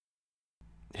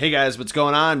Hey guys, what's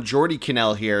going on? Jordy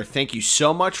Cannell here. Thank you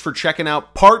so much for checking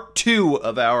out part 2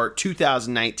 of our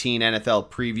 2019 NFL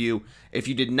preview. If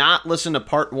you did not listen to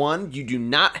part 1, you do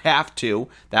not have to.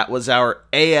 That was our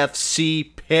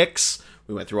AFC picks.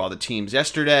 We went through all the teams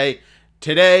yesterday.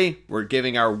 Today, we're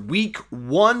giving our week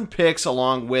 1 picks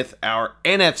along with our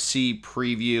NFC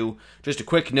preview. Just a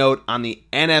quick note on the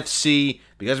NFC,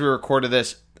 because we recorded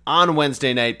this on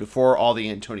Wednesday night before all the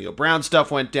Antonio Brown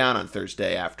stuff went down on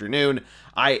Thursday afternoon.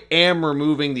 I am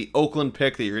removing the Oakland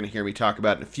pick that you're going to hear me talk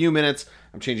about in a few minutes.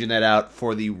 I'm changing that out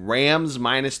for the Rams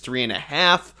minus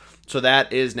 3.5. So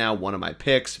that is now one of my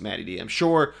picks. Matty D, I'm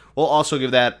sure, we'll also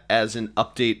give that as an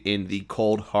update in the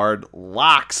cold hard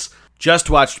locks. Just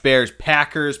watched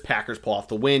Bears-Packers. Packers pull off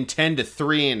the win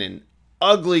 10-3 in an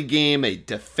ugly game, a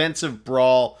defensive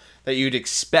brawl that you'd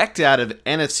expect out of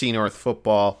NFC North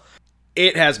football.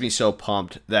 It has me so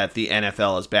pumped that the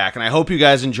NFL is back, and I hope you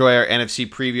guys enjoy our NFC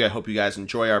preview. I hope you guys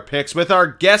enjoy our picks with our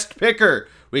guest picker.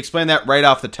 We explain that right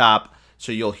off the top,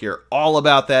 so you'll hear all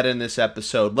about that in this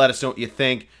episode. Let us know what you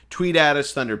think. Tweet at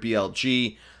us,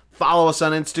 ThunderBLG. Follow us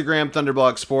on Instagram,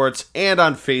 Thunderblog Sports, and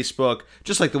on Facebook,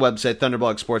 just like the website,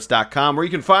 ThunderblogSports.com, where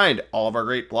you can find all of our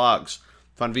great blogs.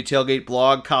 Funvee Tailgate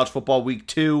blog, College Football Week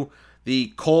 2,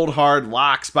 the Cold Hard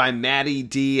Locks by Matty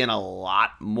D, and a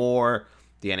lot more.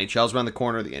 The NHL's around the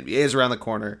corner. The NBA's around the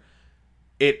corner.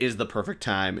 It is the perfect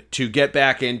time to get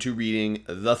back into reading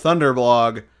the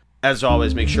Thunderblog. As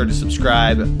always, make sure to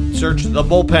subscribe. Search the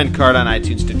Bullpen Card on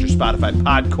iTunes, Stitcher, Spotify,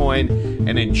 Podcoin,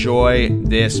 and enjoy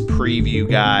this preview,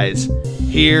 guys.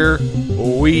 Here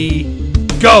we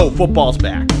go. Football's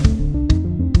back.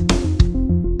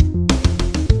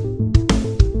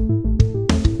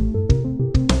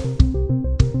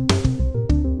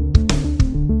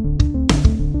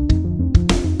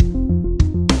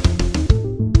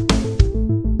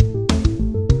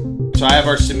 So I have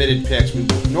our submitted picks.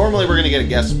 Normally we're going to get a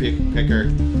guest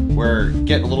picker. We're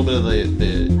getting a little bit of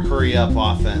the hurry-up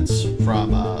offense from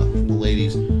the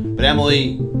ladies. But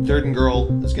Emily, third and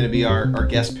girl, is going to be our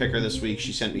guest picker this week.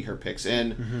 She sent me her picks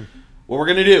in. Mm-hmm. What we're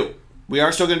going to do, we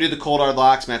are still going to do the cold hard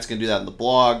locks. Matt's going to do that in the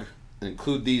blog and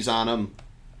include these on them.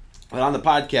 But on the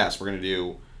podcast, we're going to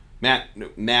do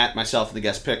Matt, myself, and the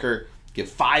guest picker,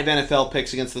 give 5 NFL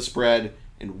picks against the spread,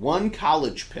 and 1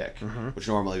 college pick, which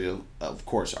normally we, of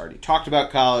course, already talked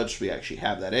about college. We actually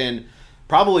have that in.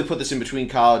 Probably put this in between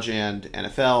college and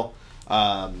NFL.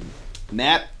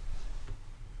 Matt,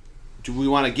 do we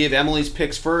want to give Emily's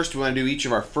picks first? Do we want to do each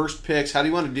of our first picks? How do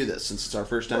you want to do this since it's our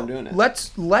first time doing it? Let's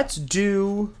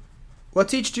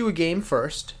each do a game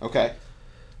first. Okay.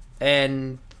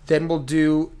 And then we'll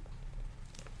do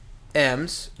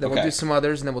M's, then we'll do some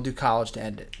others, and then we'll do college to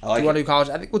end it. Do you want to do college?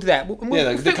 I think we'll do that.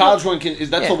 The college one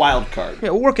that's the wild card. Yeah,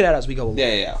 we'll work it out as we go along.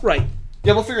 Yeah. Right.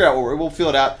 Yeah, we'll figure it out. We'll feel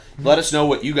it out. Mm-hmm. Let us know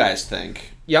what you guys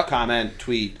think. Yep. Comment,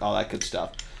 tweet, all that good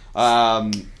stuff. You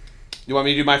want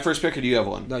me to do my first pick, or do you have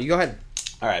one? No, you go ahead.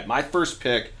 All right, my first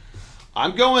pick.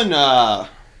 I'm going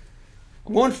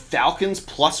Falcons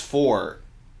 +4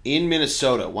 in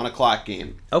Minnesota, 1:00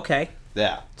 game. Okay.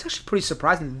 Yeah. It's actually pretty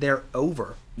surprising that they're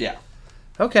over. Yeah.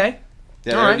 Okay.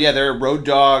 Yeah, they're a road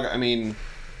dog. I mean,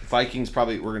 Vikings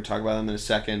probably, we're going to talk about them in a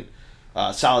second.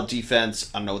 Solid defense.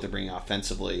 I don't know what they're bringing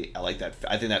offensively. I like that.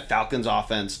 I think that Falcons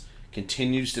offense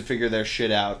continues to figure their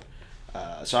shit out.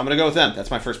 So I'm going to go with them.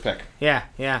 That's my first pick. Yeah.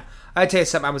 I'd tell you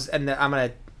something. I'm going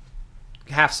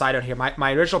to half side out here.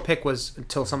 My original pick was,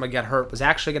 until someone got hurt, was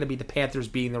actually going to be the Panthers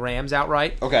beating the Rams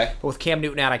outright. Okay. But with Cam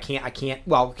Newton out, I can't.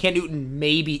 Well, Cam Newton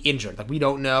may be injured. Like, we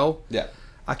don't know. Yeah.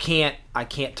 I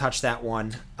can't touch that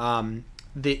one.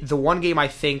 The one game I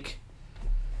think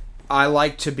I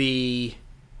like to be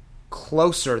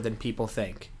closer than people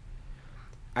think.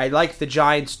 I like the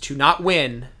Giants to not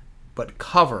win, but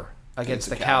cover against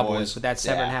the Cowboys with that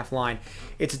 7.5 line.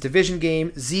 It's a division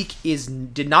game. Zeke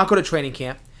did not go to training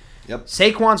camp. Yep.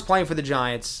 Saquon's playing for the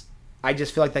Giants. I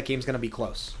just feel like that game's going to be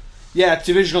close. Yeah, it's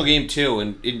a divisional game too,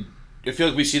 and I feel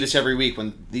like we see this every week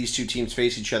when these two teams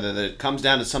face each other, that it comes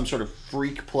down to some sort of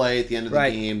freak play at the end of the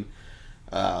game.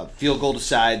 Field goal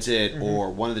decides it,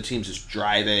 or one of the teams is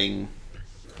driving.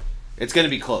 It's going to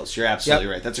be close. You're absolutely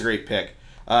right. That's a great pick.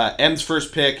 M's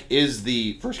first pick is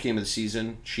the first game of the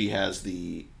season. She has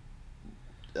the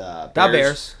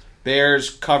Bears. Bears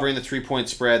covering the 3-point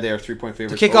spread. They are 3-point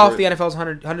favorites. To kick off the NFL's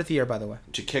 100th year, by the way.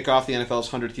 To kick off the NFL's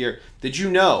 100th year. Did you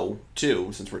know,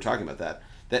 too, since we're talking about that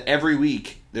every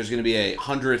week there's going to be a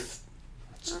 100th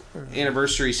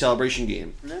anniversary celebration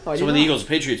game? No, so when the Eagles and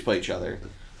Patriots play each other,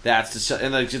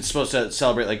 it's supposed to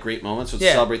celebrate like great moments. So it's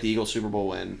to celebrate the Eagles Super Bowl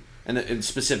win, and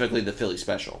specifically the Philly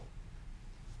special.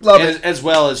 Love it. As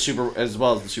well as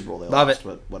the Super Bowl they Love lost, it.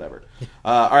 but whatever.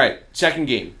 All right, second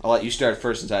game. I'll let you start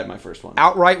first since I have my first one.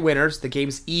 Outright winners. The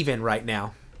game's even right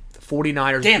now. The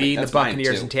 49ers beating the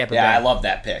Buccaneers in Tampa Bay. Yeah, I love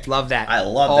that pick. Love that. I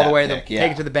love all that the way. pick.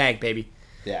 Take it to the bank, baby.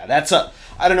 Yeah,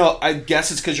 I don't know. I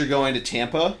guess it's because you're going to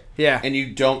Tampa. Yeah. And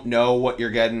you don't know what you're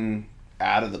getting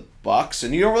out of the Bucs,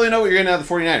 and you don't really know what you're getting out of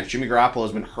the 49ers. Jimmy Garoppolo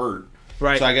has been hurt.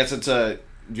 Right. So I guess it's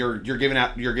you're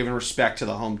giving respect to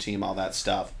the home team, all that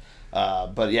stuff.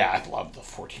 But yeah, I love the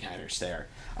 49ers there.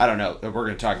 I don't know. We're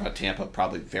going to talk about Tampa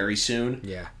probably very soon.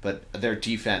 Yeah. But their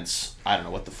defense, I don't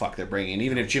know what the fuck they're bringing.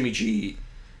 Even if Jimmy G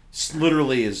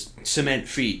literally is cement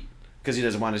feet because he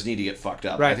doesn't want his knee to get fucked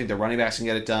up. Right. I think their running backs can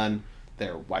get it done.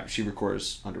 Their wide receiver core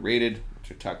is underrated.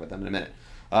 We'll talk about them in a minute.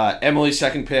 Emily's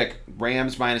second pick,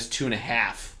 Rams minus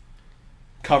 2.5.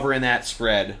 Covering that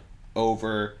spread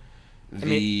over the... I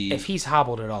mean, if he's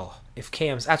hobbled at all. If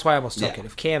Cam's, that's why I almost took it.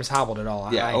 If Cam's hobbled at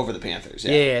all, over the Panthers.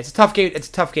 Yeah. It's a tough game. It's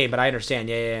a tough game, but I understand.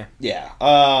 Yeah.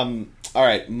 All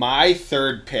right, my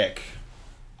third pick.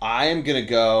 I am gonna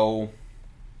go.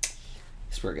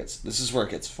 This is where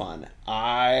it gets fun.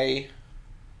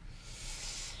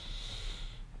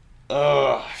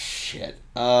 Oh shit.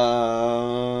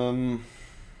 I'm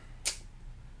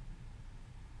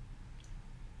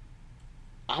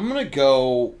gonna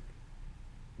go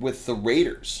with the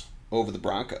Raiders over the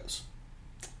Broncos.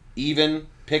 Even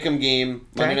pick'em game,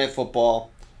 Monday Night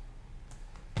Football.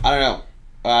 I don't know.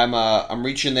 I'm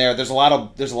reaching there. There's a lot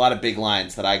of big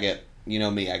lines that I get. You know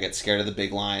me, I get scared of the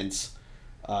big lines.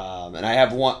 And I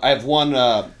have one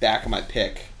back of my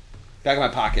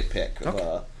pocket pick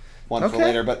of one for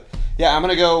later. But yeah, I'm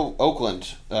gonna go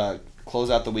Oakland. Close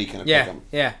out the week and pick 'em.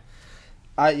 Yeah.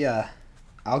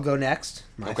 I'll go next.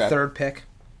 My third pick.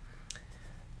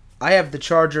 I have the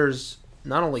Chargers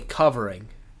not only covering,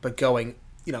 but going,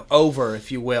 over,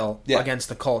 if you will, against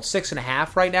the Colts.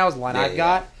 6.5 right now is the line I've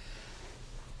got.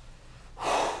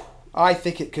 I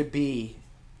think it could be,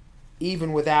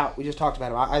 even without, we just talked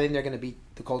about it, I think they're going to beat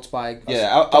the Colts by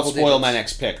I'll spoil my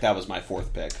next pick. That was my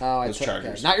fourth pick. Oh, those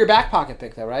Chargers. Okay. Not your back pocket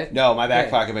pick, though, right? No, my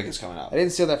back pocket pick is coming up. I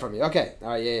didn't steal that from you. Okay. All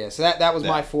right, yeah. So that was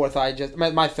my fourth.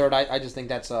 My third, I just think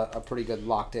that's a pretty good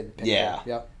locked-in pick. Yeah.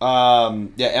 Yep.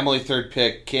 Emily, third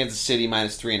pick, Kansas City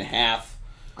minus 3.5.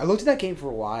 I looked at that game for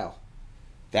a while.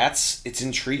 It's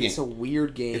intriguing. It's a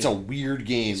weird game. It's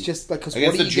just like, because what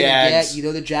against are the you Jags.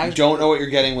 Get? The Jags. You don't know what you're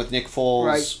getting with Nick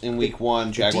Foles in Week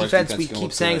 1. Jaguars defense we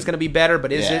keep saying is going to be better,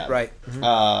 but is it? Right.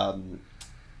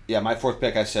 Mm-hmm. My fourth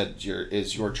pick I said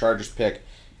is your Chargers pick.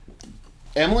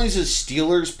 Emily's is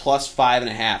Steelers plus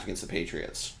 5.5 against the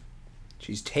Patriots.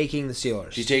 She's taking the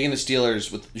Steelers. She's taking the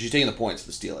Steelers she's taking the points of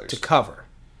the Steelers to cover.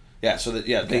 Yeah, so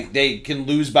that they can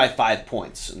lose by 5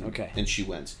 points and she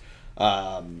wins.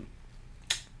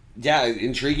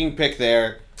 Intriguing pick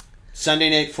there. Sunday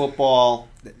Night Football.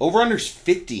 Over-under's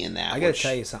 50 in that. I got to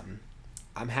tell you something.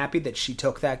 I'm happy that she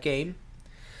took that game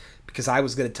because I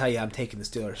was going to tell you I'm taking the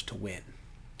Steelers to win.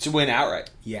 To win outright?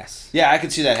 Yes. Yeah, I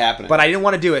could see that happening. But I didn't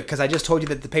want to do it because I just told you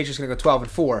that the Patriots are going to go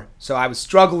 12-4. So I was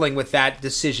struggling with that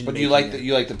decision. But do you like the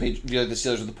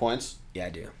Steelers with the points? Yeah, I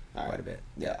do. Quite a bit.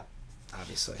 Yeah.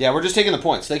 Obviously. Yeah, we're just taking the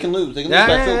points. They can lose. They can lose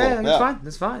by field goal. That's fine.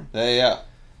 That's fine. Yeah.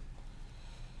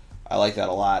 I like that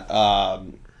a lot.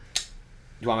 Do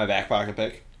you want my back pocket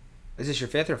pick? Is this your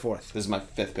fifth or fourth? This is my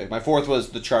fifth pick. My fourth was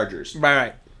the Chargers.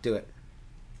 Right. Do it.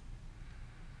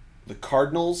 The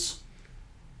Cardinals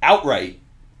outright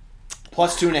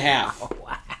plus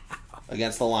 2.5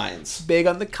 against the Lions. Big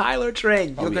on the Kyler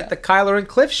train. Look at the Kyler and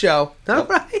Cliff show. All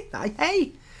right.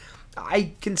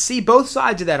 I can see both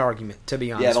sides of that argument, to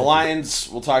be honest. Yeah, the Lions,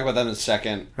 we'll talk about them in a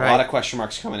second. Right. A lot of question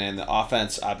marks coming in. The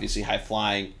offense, obviously,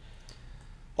 high-flying.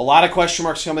 A lot of question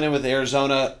marks coming in with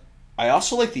Arizona. I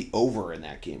also like the over in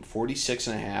that game,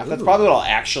 46.5. That's probably what I'll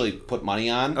actually put money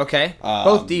on. Okay.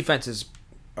 Both defenses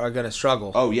are going to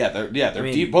struggle. Oh, yeah.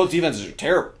 Both defenses are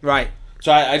terrible. Right.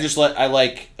 So I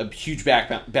like a huge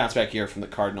bounce back here from the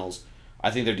Cardinals.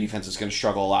 I think their defense is going to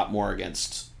struggle a lot more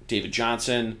against David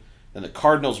Johnson than the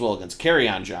Cardinals will against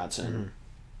Kerryon Johnson. Mm-hmm.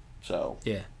 So,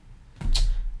 yeah.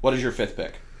 What is your fifth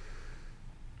pick?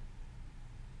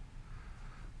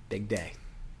 Big day.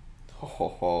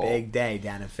 Oh. Big day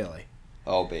down in Philly.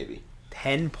 Oh, baby.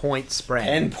 10-point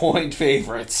spread. 10-point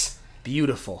favorites.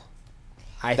 Beautiful.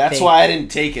 That's why I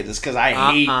didn't take it. It's because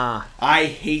I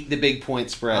hate the big point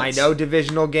spreads. I know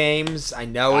divisional games. I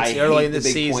know it's early in the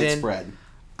season. Point spread.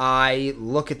 I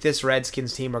look at this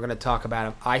Redskins team. We're going to talk about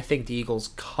them. I think the Eagles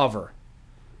cover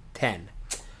 10.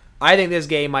 I think this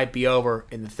game might be over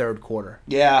in the third quarter.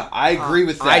 Yeah, I agree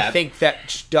with that. I think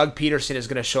that Doug Peterson is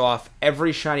going to show off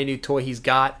every shiny new toy he's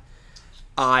got.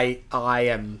 I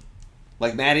am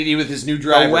Like Matty D with his new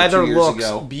driver The weather 2 years looks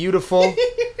ago. beautiful.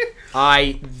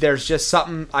 There's just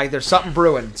something. There's something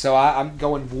brewing. So I'm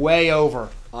going way over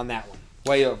on that one.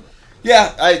 Way over.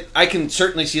 Yeah, I can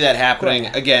certainly see that happening.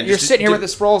 Again, you're sitting here with the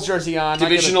Sproles jersey on.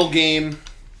 Divisional game,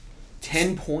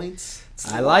 10 points.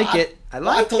 I like it. I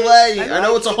like to it. lay. I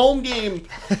know it's a home game,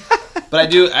 but I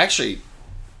do actually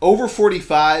over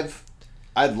 45.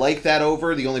 I'd like that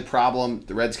over. The only problem,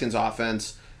 the Redskins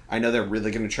offense. I know they're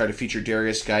really going to try to feature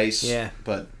Darius Geis. Yeah,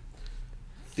 but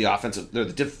the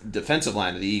defensive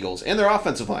line of the Eagles and their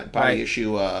offensive line, body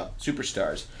issue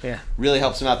superstars. Yeah, really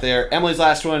helps them out there. Emily's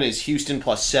last one is Houston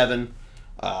 +7.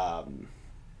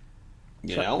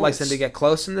 Likes them to get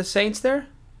close in the Saints there.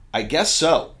 I guess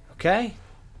so. Okay.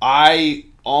 I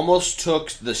almost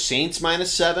took the Saints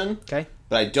 -7. Okay.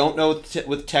 But I don't know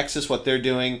with Texas what they're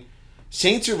doing.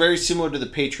 Saints are very similar to the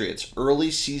Patriots.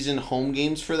 Early season home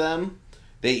games for them,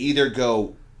 they either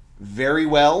go very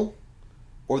well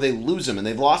or they lose them. And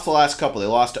they've lost the last couple. They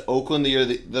lost to Oakland the year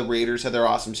the Raiders had their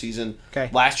awesome season. Okay.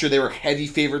 Last year they were heavy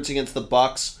favorites against the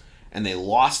Bucs, and they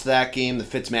lost that game. The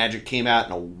Fitzmagic came out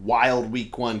in a wild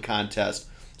Week 1 contest.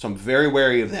 So I'm very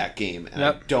wary of that game. And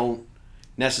I don't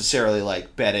necessarily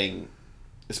like betting,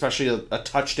 especially a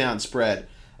touchdown spread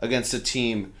against a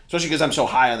team, especially because I'm so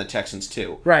high on the Texans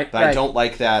too. Right. But I don't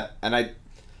like that, and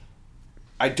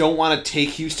I don't want to take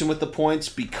Houston with the points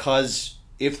because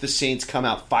if the Saints come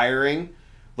out firing,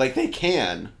 like they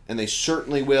can, and they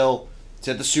certainly will, it's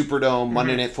at the Superdome,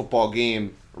 Monday Night Football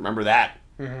game. Remember that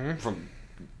from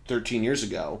 13 years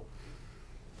ago.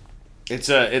 It's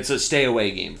a stay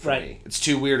away game for me. It's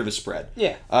too weird of a spread.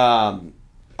 Yeah.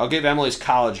 I'll give Emily's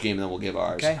college game, and then we'll give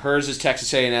ours. Okay. Hers is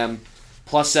Texas A&M.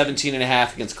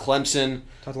 +17.5 against Clemson.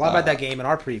 Talked a lot about that game in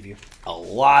our preview. A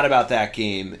lot about that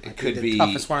game. It could be the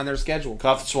toughest one on their schedule.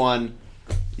 Toughest one.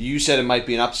 You said it might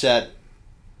be an upset.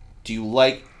 Do you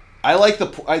like? I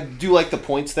do like the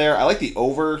points there. I like the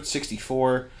over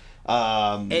 64.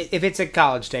 If it's a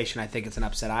College Station, I think it's an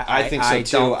upset. I think so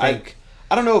too. I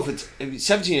don't know if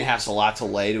 17.5 is a lot to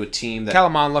lay to a team that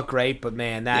Calamon looked great, but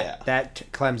man, that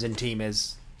Clemson team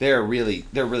is. They're really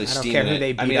steaming I don't care who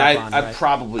they beat I'd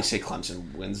probably say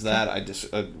Clemson wins that.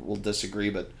 I will disagree,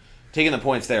 but taking the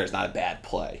points there is not a bad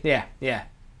play. Yeah. Do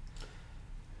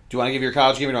you want to give your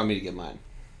college game or do you want me to give mine?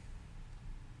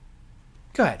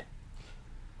 Go ahead.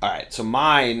 All right, so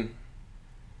mine,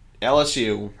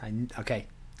 LSU. Okay,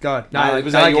 go ahead. No,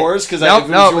 was that yours? Because it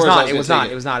was not. It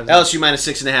was not. LSU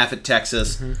 -6.5 at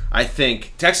Texas. Mm-hmm. I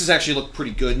think Texas actually looked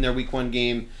pretty good in their Week 1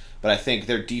 game, but I think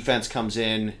their defense comes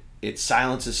in. It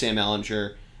silences Sam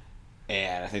Ehlinger,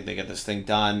 and I think they get this thing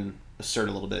done, assert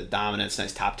a little bit of dominance,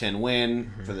 nice top 10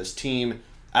 win for this team.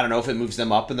 I don't know if it moves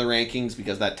them up in the rankings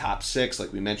because that top 6,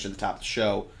 like we mentioned at the top of the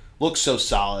show, looks so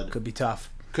solid. Could be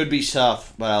tough,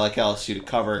 but I like LSU to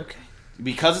cover. Okay.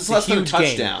 Because it's less than a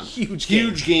touchdown.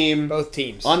 Huge game. Both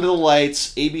teams. Under the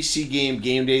lights, ABC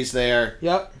game days there.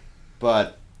 Yep.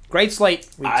 But great slate.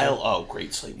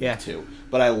 Great slate week 2.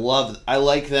 But I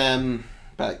like them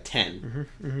by like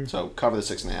 10. So cover the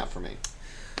 6.5 for me.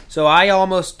 So I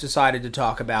almost decided to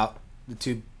talk about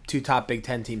the two top Big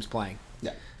Ten teams playing.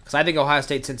 Yeah. Because I think Ohio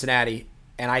State, Cincinnati,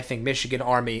 and I think Michigan,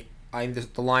 Army, I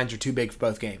think the lines are too big for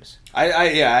both games. I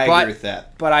agree with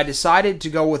that. But I decided to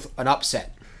go with an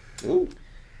upset. Ooh.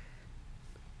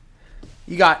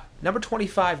 You got number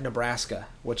 25, Nebraska,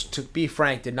 which, to be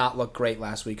frank, did not look great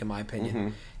last week in my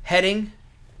opinion. Heading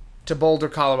to Boulder,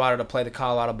 Colorado to play the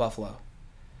Colorado Buffalo.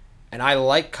 And I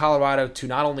like Colorado to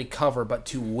not only cover, but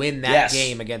to win that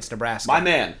game against Nebraska. My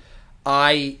man.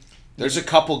 There's a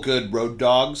couple good road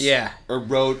dogs. Yeah. Or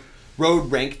road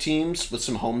ranked teams with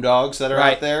some home dogs that are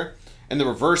out there. And the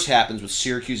reverse happens with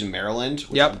Syracuse and Maryland.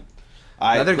 Yep.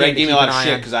 Greg gave me a lot of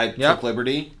shit because I took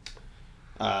Liberty.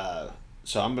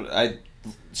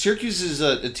 Syracuse is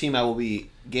a team I will be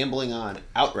gambling on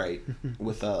outright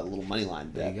with a little money line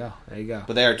bet. There you go.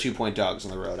 But they are 2-point dogs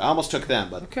on the road. I almost took them,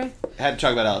 but I had to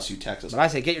talk about LSU, Texas. But I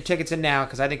say get your tickets in now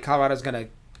because I think Colorado's going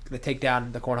to take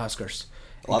down the Cornhuskers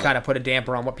and kind of put a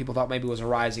damper on what people thought maybe was a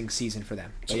rising season for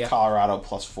them. So Colorado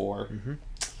 +4.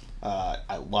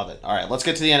 I love it. All right, let's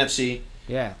get to the NFC.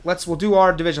 Yeah, we'll do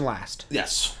our division last.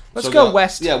 Yes. Let's go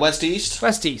West. Yeah, West-East.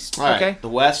 West-East. All right, okay. The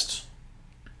West,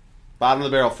 bottom of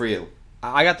the barrel for you.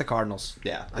 I got the Cardinals.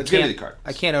 Yeah, it's going to be the Cardinals.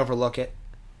 I can't overlook it.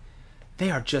 They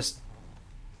are just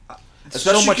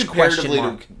especially so much comparatively question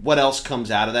mark. to what else comes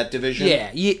out of that division.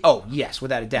 Yeah. Oh, yes,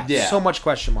 without a doubt. Yeah. So much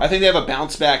question mark. I think they have a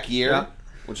bounce back year,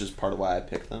 which is part of why I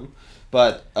picked them.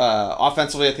 But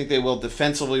offensively, I think they will.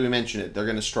 Defensively, we mentioned it. They're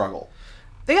going to struggle.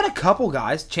 They got a couple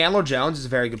guys. Chandler Jones is a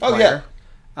very good player.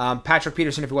 Oh, yeah. Patrick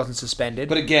Peterson, if he wasn't suspended.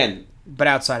 But again, But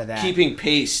outside of that, keeping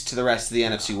pace to the rest of the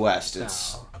NFC West,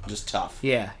 it's just tough.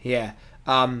 Yeah.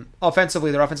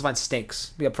 Offensively, their offensive line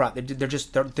stinks.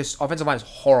 This offensive line is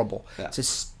horrible. Yeah. It's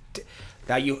just,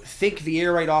 now you think the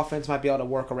air raid offense might be able to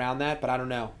work around that, but I don't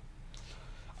know.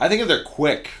 I think if they're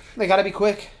quick, they got to be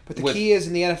quick. But the key is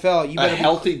in the NFL, you better a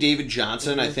healthy David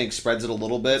Johnson. I think spreads it a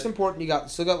little bit. It's important. You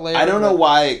still got Larry. I don't know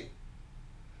why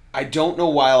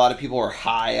a lot of people are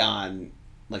high on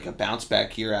like a bounce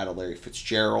back year out of Larry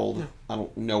Fitzgerald. Yeah. I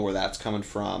don't know where that's coming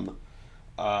from.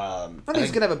 I don't think he's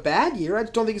going to have a bad year. I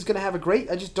just don't think he's going to have a great...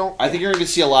 I just don't... I think you're going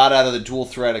to see a lot out of the dual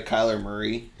threat of Kyler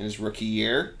Murray in his rookie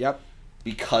year. Yep.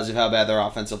 Because of how bad their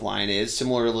offensive line is.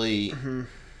 Similarly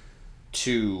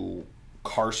to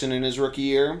Carson in his rookie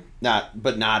year. Not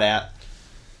at...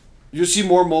 You'll see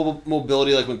more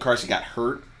mobility like when Carson got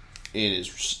hurt in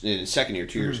his second year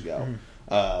 2 years ago.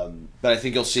 But I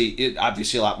think you'll see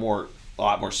obviously a lot more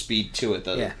speed to it.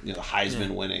 The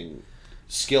Heisman winning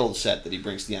skill set that he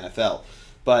brings to the NFL.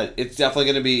 But it's definitely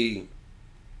going to be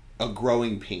a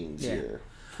growing pains year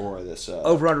for this.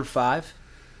 Over under 5?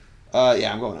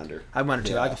 I'm going under. I'm under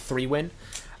 2. I like a 3-win.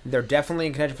 They're definitely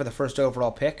in contention for the first overall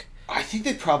pick. I think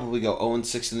they'd probably go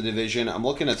 0-6 in the division. I'm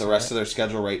looking at the rest of their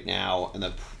schedule right now,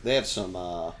 and they have some...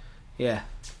 Well,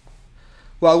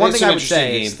 one thing I would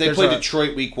say is... They play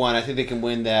Detroit week 1. I think they can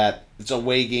win that. It's a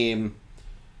away game.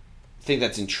 I think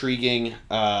that's intriguing.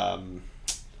 At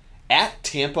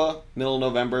Tampa, middle of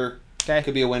November... Okay.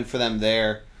 Could be a win for them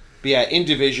there. But yeah, in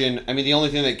division, I mean, the only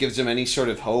thing that gives them any sort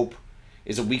of hope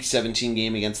is a Week 17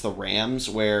 game against the Rams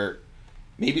where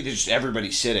maybe there's just everybody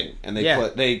sitting and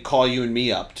they call you and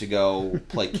me up to go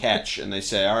play catch and they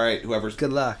say, all right,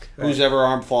 good luck. Whose ever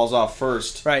arm falls off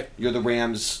first, right? You're the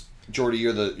Rams, Jordy.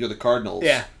 You're the Cardinals.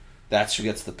 Yeah, that's who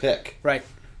gets the pick, right?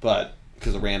 But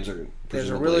because the Rams are going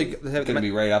to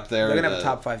be right up there. They're going to have a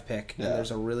top 5 pick. Yeah. And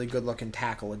there's a really good-looking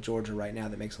tackle at Georgia right now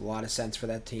that makes a lot of sense for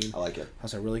that team. I like it.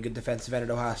 Also, a really good defensive end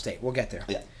at Ohio State. We'll get there.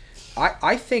 Yeah.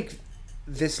 I think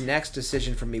this next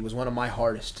decision for me was one of my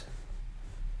hardest.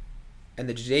 And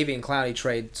the Jadeveon Clowney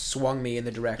trade swung me in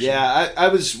the direction. Yeah, I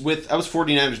was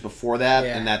 49ers before that,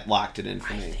 and that locked it in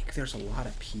for me. I think there's a lot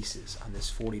of pieces on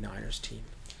this 49ers team.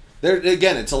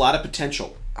 Again, it's a lot of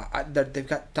potential. They've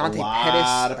got Dante Pettis. A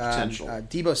lot of potential.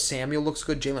 Deebo Samuel looks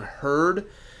good. Jalen Hurd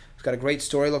has got a great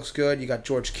story, looks good. You got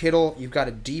George Kittle. You've got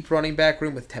a deep running back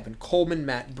room with Tevin Coleman,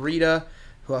 Matt Breida.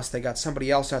 Who else? They got somebody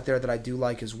else out there that I do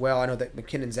like as well. I know that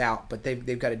McKinnon's out, but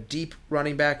they've got a deep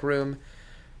running back room.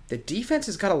 The defense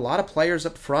has got a lot of players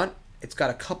up front. It's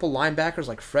got a couple linebackers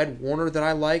like Fred Warner that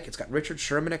I like. It's got Richard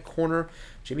Sherman at corner,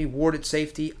 Jimmy Ward at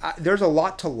safety. There's a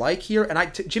lot to like here,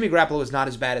 and Jimmy Garoppolo is not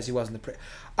as bad as he was in the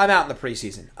I'm out in the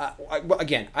preseason.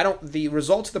 The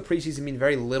results of the preseason mean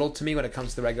very little to me when it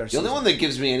comes to the regular season. The only one that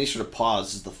gives me any sort of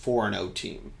pause is the 4-0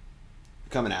 team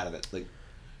coming out of it. Like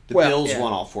Bills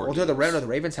won all 4 games. The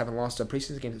Ravens haven't lost a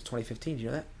preseason game since 2015. Do you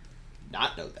know that?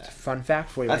 Not know that. Fun fact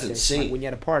for you. That's insane. When you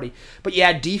had a party. But you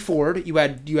had D Ford, you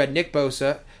had Nick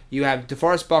Bosa, you have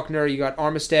DeForest Buckner, you got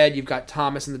Armistead, you've got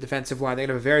Thomas in the defensive line. They're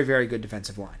going to have a very, very good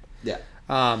defensive line. Yeah.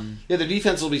 Their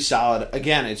defense will be solid.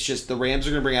 Again, it's just the Rams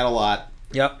are going to bring out a lot.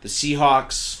 Yep. The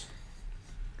Seahawks,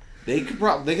 they could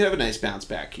have a nice bounce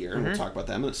back here. Mm-hmm. We'll talk about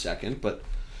them in a second. But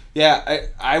yeah,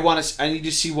 I need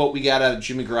to see what we got out of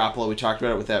Jimmy Garoppolo. We talked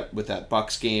about it with that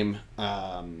Bucs game.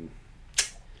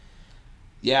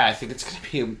 Yeah, I think it's going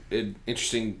to be an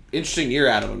interesting year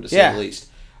out of them, to say the least.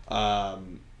 I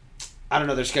don't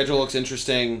know. Their schedule looks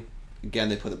interesting. Again,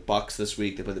 they play the Bucs this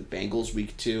week. They play the Bengals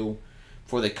week 2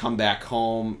 before they come back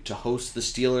home to host the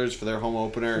Steelers for their home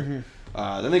opener.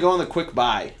 Mm-hmm. Then they go on the quick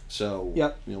bye. So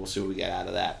we'll see what we get out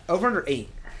of that. Over under 8.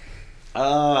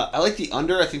 I like the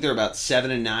under. I think they're about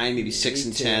 7-9, maybe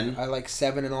 6-10. I like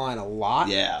 7-9 a lot.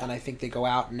 Yeah, and I think they go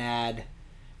out and add,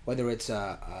 whether it's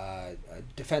a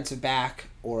defensive back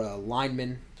or a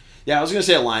lineman. Yeah, I was going to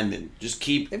say a lineman.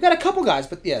 They've got a couple guys,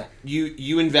 but yeah.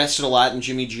 You invested a lot in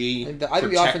Jimmy G. I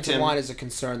think the offensive line is a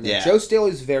concern there. Yeah. Joe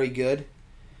Staley's very good,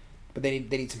 but they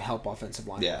need some help offensive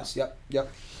line. Yeah.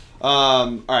 Yep.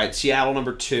 All right, Seattle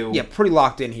number 2. Yeah, pretty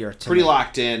locked in here. Pretty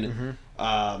locked in.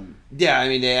 Mm-hmm. They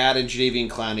added Jadeveon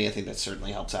Clowney. I think that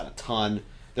certainly helps out a ton.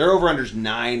 Their over-under's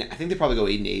 9. I think they probably go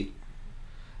 8-8.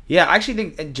 Yeah, I actually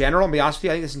think, in general, to be honest with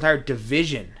you, I think this entire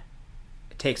division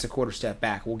takes a quarter step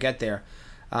back. We'll get there.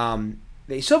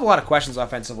 They still have a lot of questions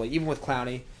offensively, even with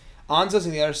Clowney. Anza's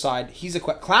on the other side.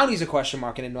 Clowney's a question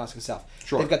mark in Nebraska himself.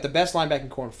 Sure. They've got the best linebacking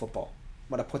core in football.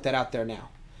 I'm going to put that out there now.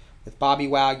 With Bobby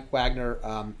Wagner,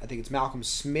 I think it's Malcolm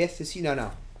Smith. Is he?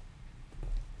 No.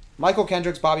 Michael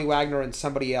Kendricks, Bobby Wagner, and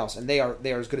somebody else, and they are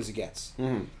as good as it gets.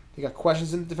 Mm-hmm. They got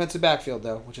questions in the defensive backfield,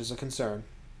 though, which is a concern.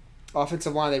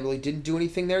 Offensive line, they really didn't do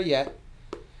anything there yet.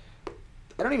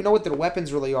 I don't even know what their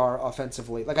weapons really are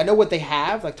offensively. Like, I know what they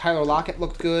have. Like, Tyler Lockett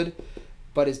looked good,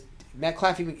 but is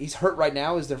Metcalf, he's hurt right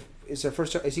now. Is their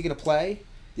first? Is he going to play?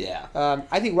 Yeah.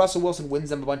 I think Russell Wilson wins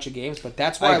them a bunch of games, but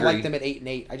that's why I like them at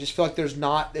 8-8. I just feel like there's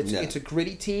not. It's a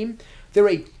gritty team. They're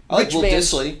a rich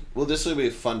man's. Will Disley will be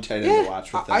a fun tight end to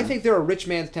watch with them. I think they're a rich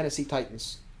man's Tennessee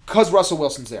Titans because Russell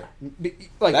Wilson's there.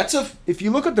 Like if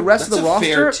you look at the rest of the roster,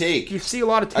 fair take. You see a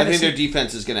lot of Tennessee. I think their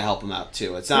defense is going to help them out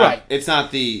too. It's not. Right. It's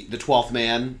not the 12th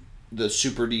man, the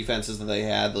super defenses that they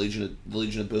had, the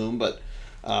Legion of Boom, but.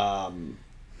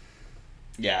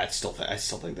 Yeah, I still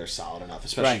think they're solid enough,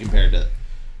 especially compared to.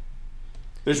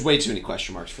 There's way too many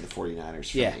question marks for the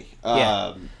 49ers for me.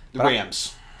 The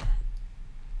Rams.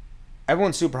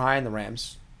 Everyone's super high in the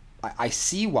Rams. I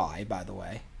see why, by the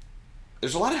way.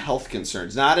 There's a lot of health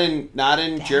concerns. Not in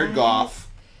Jared Goff.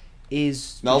 Melvin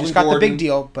just got Gordon. The big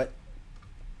deal, but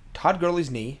Todd Gurley's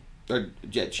knee.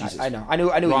 Jesus. I know. I knew.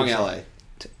 Wrong LA.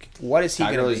 What is he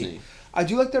going to be? Knee. I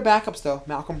do like their backups though.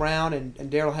 Malcolm Brown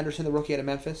and Darrell Henderson, the rookie out of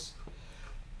Memphis.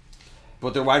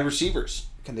 But they're wide receivers.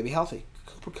 Can they be healthy?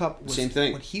 Cooper Kupp was, same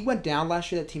thing. When he went down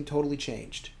last year, that team totally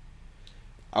changed.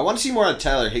 I want to see more on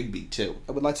Tyler Higbee too.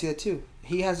 I would like to see that too.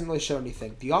 He hasn't really shown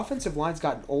anything. The offensive line's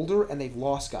gotten older and they've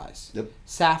lost guys. Yep.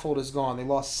 Saffold is gone. They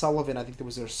lost Sullivan. I think that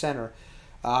was their center.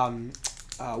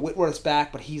 Whitworth's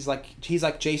back, but he's like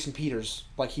Jason Peters.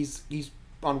 Like he's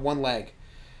on one leg.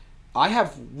 I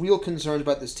have real concerns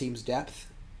about this team's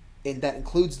depth, and that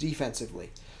includes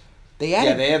defensively. They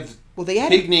have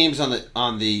big names on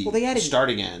the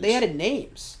starting end. They added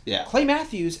names. Yeah. Clay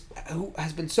Matthews, who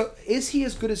has been is he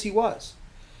as good as he was?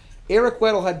 Eric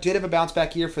Weddle did have a bounce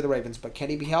back year for the Ravens, but can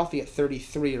he be healthy at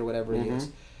 33 or whatever he is?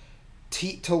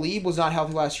 Talib was not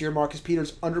healthy last year. Marcus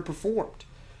Peters underperformed.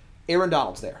 Aaron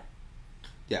Donald's there.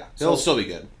 Yeah, he'll still be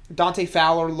good. Dante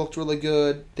Fowler looked really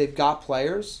good. They've got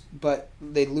players, but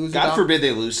they lose. God forbid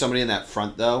they lose somebody in that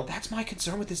front, though. That's my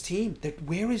concern with this team.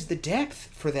 Where is the depth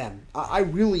for them? I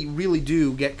really, really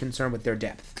do get concerned with their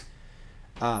depth.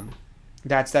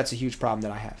 That's a huge problem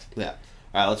that I have. Yeah.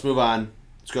 All right, let's move on.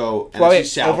 Let's go NFC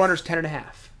South. Over-under's 10.5.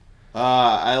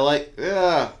 I like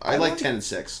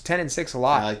 10-6. 10-6 a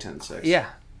lot. I like 10-6. Yeah.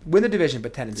 Win the division,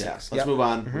 but 10-6. Yeah. Let's move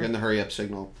on. We're getting the hurry-up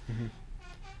signal.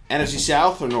 NFC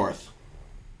South or North?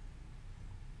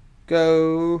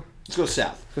 Let's go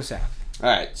South. Go South. All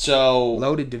right, so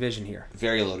loaded division here.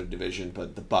 Very loaded division,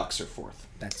 but the Bucs are fourth.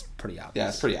 That's pretty obvious. Yeah,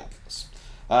 it's pretty obvious.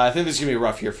 I think this is gonna be a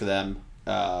rough year for them.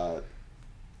 Jameis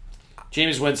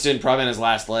Winston probably in his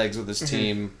last legs with this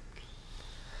team.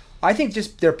 I think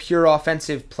just their pure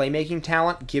offensive playmaking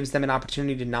talent gives them an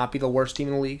opportunity to not be the worst team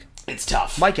in the league. It's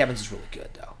tough. Mike Evans is really good,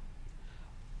 though.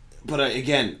 But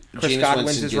again, Chris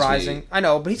Godwin's is rising. I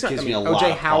know, but he's not.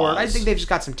 O.J. Howard. I think they've just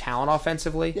got some talent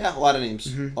offensively. Yeah, a lot of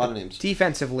names. A lot of names.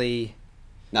 Defensively,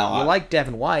 not a lot. You like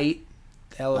Devin White,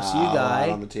 LSU guy.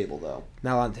 Not on the table, though.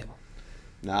 Not on the table.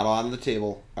 Not on the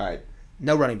table. All right.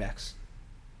 No running backs.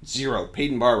 0.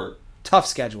 Peyton Barber. Tough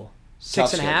schedule.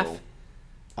 6.5.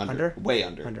 Under? Way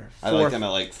under. Under. I like them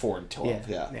at 4 and 12.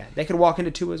 Yeah. They could walk into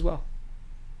 2 as well.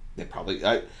 They probably.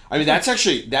 I mean, that's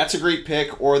a great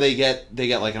pick. Or they get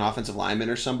like an offensive lineman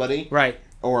or somebody. Right.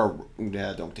 Or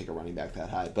don't take a running back that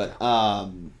high, but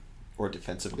or a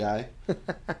defensive guy.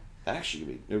 That actually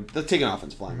could be. Let's take an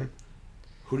offensive lineman.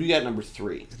 Who do you got number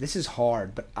 3? This is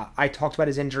hard, but I talked about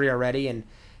his injury already, and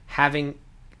having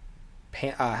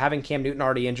Cam Newton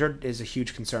already injured is a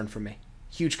huge concern for me.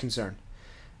 Huge concern.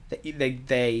 They're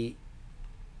going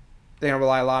to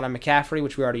rely a lot on McCaffrey,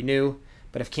 which we already knew.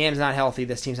 But if Cam's not healthy,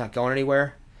 this team's not going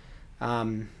anywhere. I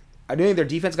do think their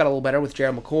defense got a little better with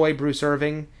Gerald McCoy, Bruce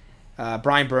Irving,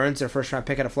 Brian Burns, their first-round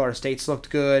pick out of Florida State's looked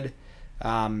good.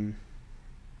 But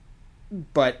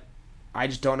I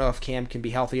just don't know if Cam can be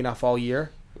healthy enough all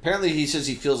year. Apparently, he says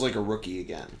he feels like a rookie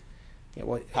again. Yeah,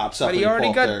 well, pops up. But he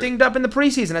already got dinged up in the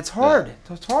preseason. It's hard.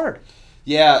 Yeah. It's hard.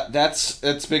 Yeah, that's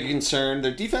a big concern.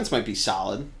 Their defense might be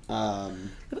solid.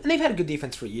 And they've had a good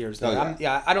defense for years, though. Oh,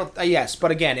 yeah. I don't. Yes,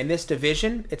 but again, in this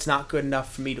division, it's not good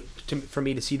enough for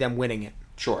me to see them winning it.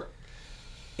 Sure.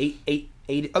 8.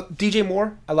 DJ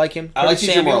Moore, I like him. I like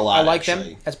DJ Moore a lot. I like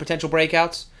them as potential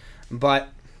breakouts, but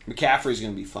McCaffrey's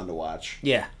going to be fun to watch.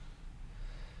 Yeah.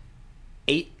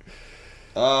 8.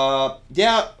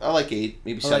 Yeah, I like 8.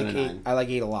 Maybe 7 and 9. I like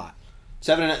 8 a lot.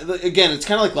 7 and 9. Again, it's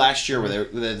kind of like last year where they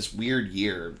had this weird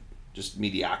year, just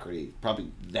mediocrity.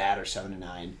 Probably that or 7 and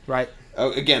 9. Right.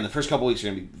 Again, the first couple weeks are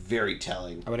going to be very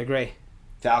telling. I would agree.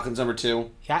 Falcons number 2.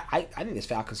 Yeah, I think this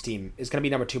Falcons team is going to be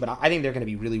number 2, but I think they're going to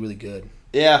be really, really good.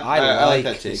 Yeah, I like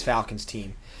that team. This Falcons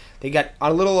team. They got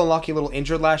a little unlucky, a little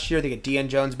injured last year. They get Deion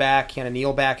Jones back, Keanu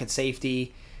Neal back at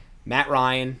safety. Matt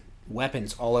Ryan,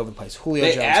 weapons all over the place. Julio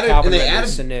They Jones, added, Calvin and they Ridley, added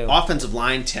Sanu. offensive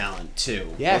line talent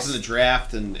too. Yes. Both in the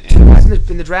draft and Wasn't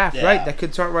in the draft, Yeah. right? That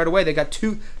could start right away. They got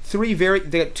two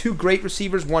great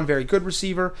receivers, one very good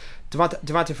receiver.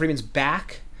 Devonta Freeman's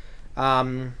back.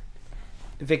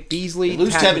 Vic Beasley, They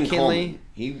lose Pat Tevin McKinley.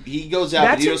 Coleman. He goes out.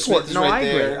 That's Vito Smith important. is No, right I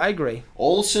there. agree. I agree.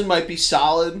 Olsen might be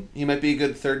solid. He might be a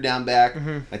good third down back.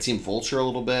 Mm-hmm. I'd see him vulture a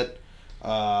little bit.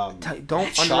 Don't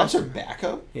Schaub's our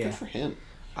backup. Yeah. Good for him.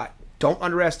 Don't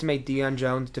underestimate Deion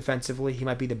Jones defensively. He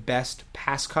might be the best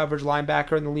pass coverage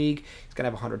linebacker in the league. He's going to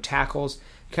have 100 tackles.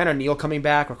 Ken O'Neal coming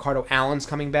back. Ricardo Allen's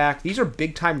coming back. These are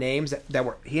big-time names that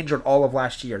were he injured all of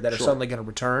last year that are suddenly going to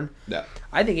return. Yeah.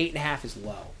 I think 8.5 is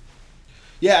low.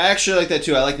 Yeah, I actually like that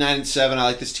too. I like 9 and 7. I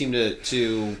like this team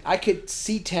to I could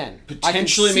see 10.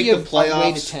 potentially make the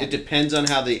playoffs. It depends on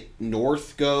how the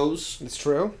North goes. It's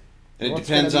true. And it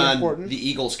depends on the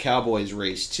Eagles-Cowboys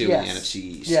race too in the NFC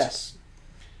East. Yes.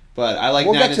 But I like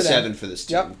We'll 9 get and to them. 7 for this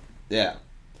team. Yep. Yeah.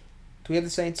 Do we have the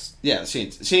Saints? Yeah,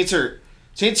 Saints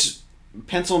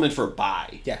pencil them in for a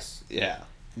bye. Yes. Yeah.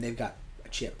 And they've got a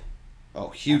chip. Oh,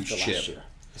 huge after chip. last year.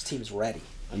 This team's ready.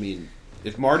 I mean,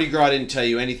 if Mardi Gras didn't tell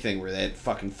you anything, where they had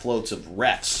fucking floats of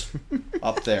refs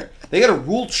up there, they got a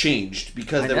rule changed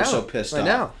because they were so pissed off. I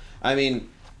know. I mean,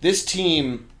 this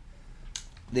team,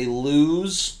 they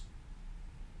lose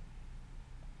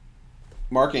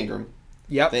Mark Ingram.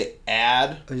 Yep. They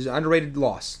add. It's an underrated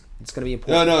loss. It's going to be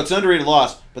important. No, it's an underrated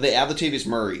loss, but they add Latavius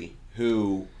Murray,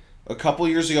 who a couple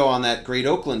years ago on that great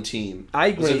Oakland team I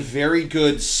agree. was a very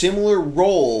good, similar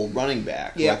role running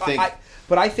back. Yeah,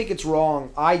 But I think it's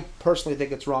wrong. I personally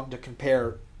think it's wrong to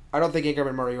compare. I don't think Ingram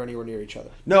and Murray are anywhere near each other.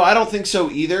 No, I don't think so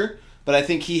either. But I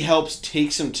think he helps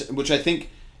take some, which I think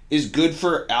is good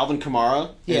for Alvin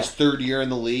Kamara. In his third year in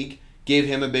the league, gave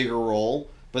him a bigger role.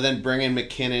 But then bring in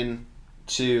McKinnon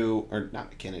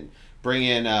bring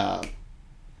him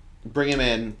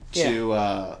in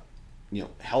to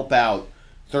help out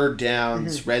third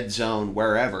downs, red zone,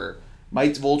 wherever.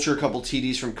 Might vulture a couple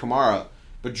TDs from Kamara,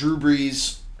 but Drew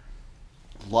Brees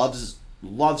loves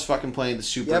fucking playing the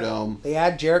Superdome. Yep. They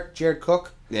add Jared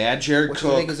Cook. Which I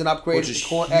think is an upgrade. Which is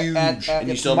huge. And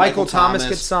you still have Michael Thomas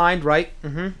gets signed, right?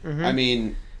 I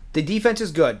mean, the defense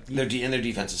is good. Their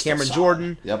defense is Cameron still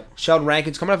Jordan. Yep. Sheldon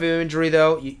Rankins coming off of an injury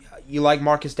though. You like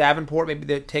Marcus Davenport? Maybe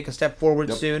they take a step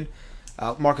forward soon.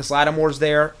 Marcus Lattimore's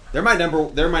there. They're my number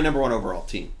one overall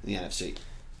team in the NFC.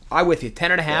 I'm with you.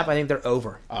 10.5. I think they're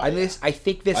over. I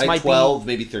think this might 12, be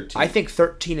maybe 13. I think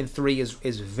 13-3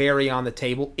 is very on the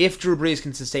table if Drew Brees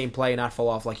can sustain play and not fall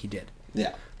off like he did.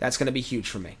 Yeah, that's going to be huge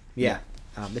for me. Yeah,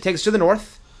 they take us to the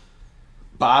North.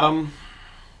 Bottom.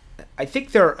 I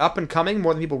think they're up and coming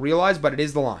more than people realize, but it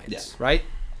is the Lions, right?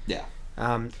 Yeah.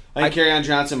 I think Kerryon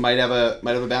Johnson might have a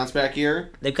bounce back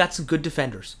year. They've got some good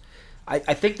defenders.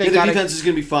 I think the defense is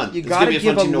going to be fun. You got to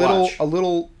give a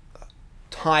little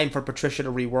time for Patricia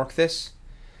to rework this.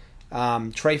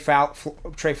 Trey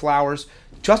Flowers,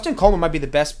 Justin Coleman might be the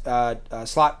best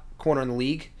slot corner in the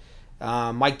league.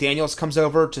 Mike Daniels comes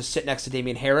over to sit next to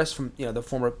Damian Harris from the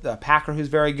former Packer, who's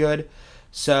very good.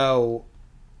 So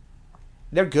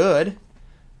they're good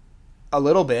a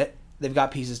little bit. They've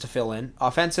got pieces to fill in.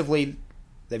 Offensively,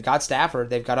 they've got Stafford.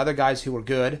 They've got other guys who are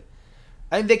good.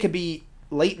 I think they could be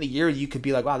late in the year. You could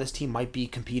be like, wow, this team might be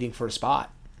competing for a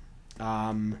spot.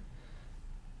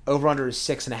 Over under is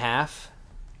 6.5.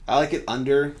 I like it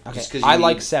under. Okay, I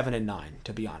like 7 and 9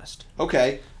 to be honest.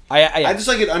 Okay, I just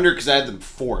like it under because I had them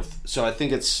fourth. So I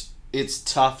think it's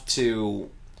tough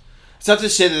to say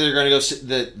that they're going to go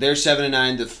that they're 7 and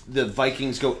 9. The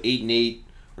Vikings go 8 and 8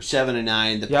 or 7 and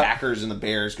 9. The Packers and the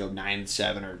Bears go 9 and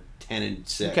 7 or 10 and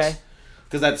 6. Okay,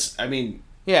 because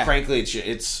frankly,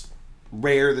 it's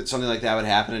rare that something like that would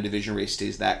happen. A division race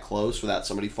stays that close without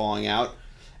somebody falling out,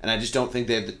 and I just don't think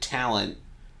they have the talent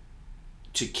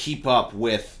to keep up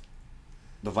with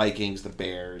the Vikings, the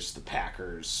Bears, the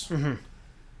Packers,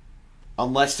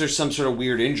 unless there's some sort of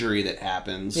weird injury that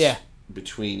happens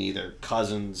between either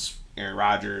Cousins, Aaron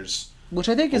Rodgers, which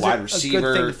I think is a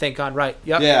good thing to think on, right?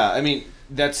 Yep. Yeah, I mean,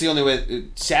 that's the only way,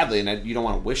 sadly, and you don't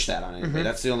want to wish that on anybody,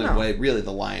 that's the only way, really,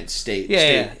 the Lions stay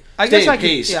I guess I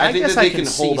think that they can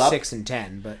hold up 6 and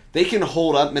 10, but they can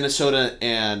hold up Minnesota,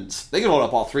 and they can hold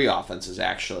up all three offenses,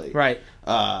 actually. Right.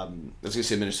 I was going to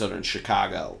say Minnesota and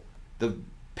Chicago. The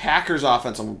Packers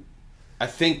offense, I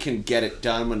think, can get it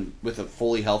done with a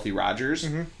fully healthy Rodgers.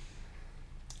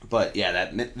 But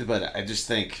but I just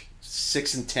think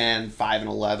 6 and 10, 5 and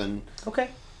 11. Okay.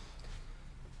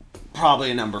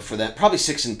 Probably a number for that. Probably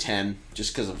 6 and 10,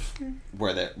 just because of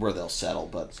where they'll settle.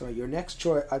 But so your next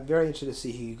choice, I'm very interested to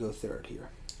see who you go third here.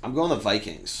 I'm going the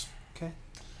Vikings. I just, I think that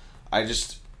they can hold up. Minnesota and Chicago. The Packers offense, I think, can get it done with a fully healthy Rodgers. But yeah, but I just think 6 and 10, 5 and 11. Probably a number for that. Probably 6 and 10, just because of where they'll settle. But So your next choice, I'm very interested to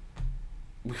see who you go third here. I'm going the Vikings.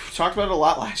 Okay. we talked about it a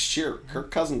lot last year.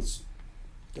 Kirk Cousins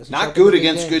Doesn't not show up good in big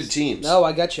against games. good teams. No,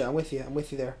 I got you. I'm with you. I'm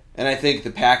with you there. And I think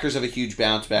the Packers have a huge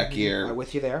bounce back year. I'm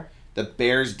with you there. The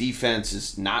Bears' defense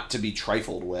is not to be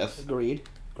trifled with. Agreed.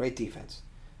 Great defense.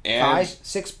 And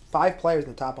Five players in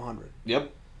the top 100.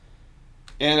 Yep.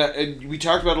 And we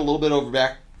talked about it a little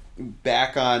bit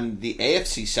back on the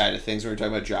AFC side of things when we were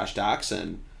talking about Josh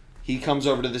Doxson. He comes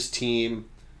over to this team,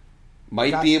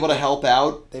 might be able to help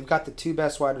out. They've got the two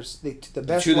best wide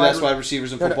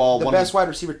receivers in football. The best wide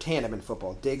receiver tandem in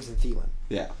football, Diggs and Thielen.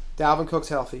 Yeah. Dalvin Cook's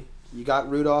healthy. You got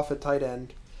Rudolph at tight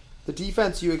end. The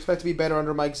defense you expect to be better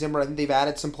under Mike Zimmer. I think they've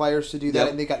added some players to do that,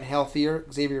 and they've gotten healthier.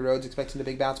 Xavier Rhodes expecting a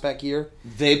big bounce back year.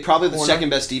 They're probably the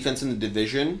second best defense in the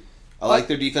division. I like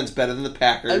their defense better than the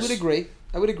Packers. I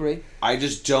would agree. I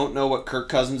just don't know what Kirk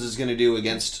Cousins is going to do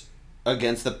against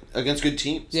good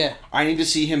teams. Yeah. I need to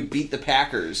see him beat the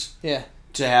Packers. Yeah.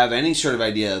 To have any sort of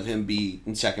idea of him be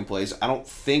in second place. I don't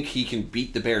think he can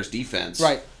beat the Bears defense.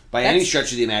 Right. By any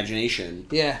stretch of the imagination.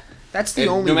 Yeah. That's the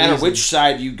only no matter reason. which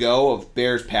side you go of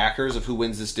Bears Packers of who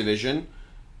wins this division,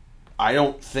 I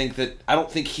don't think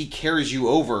he carries you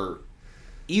over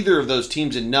either of those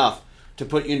teams enough to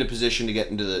put you in a position to get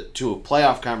to a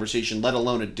playoff conversation, let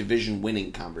alone a division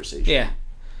winning conversation. Yeah.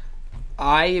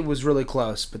 I was really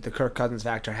close, but the Kirk Cousins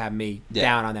factor had me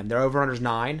down on them. Their over-under's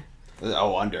 9.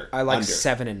 Oh, under. I like under.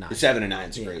 7 and 9. 7 and 9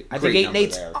 is great. I think 8 and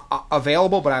 8's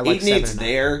available, but I like 7 and 9. 8 and 8's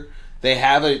there. They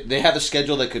have a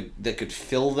schedule that could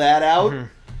fill that out.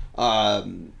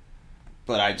 Mm-hmm.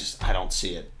 But I don't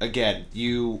see it. Again,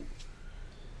 you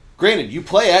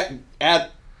play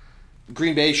at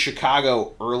Green Bay,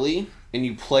 Chicago early, and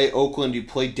you play Oakland, you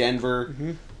play Denver.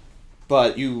 Mm-hmm.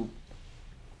 But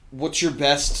what's your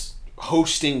best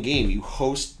hosting game? You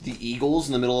host the Eagles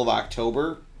in the middle of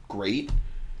October. Great.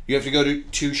 You have to go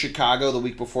to Chicago the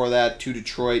week before that, to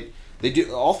Detroit. They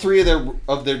do all three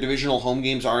of their divisional home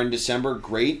games are in December.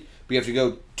 Great, but you have to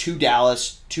go to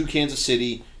Dallas, to Kansas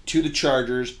City, to the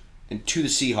Chargers, and to the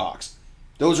Seahawks.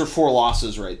 Those are 4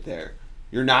 losses right there.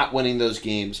 You're not winning those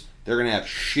games. They're going to have a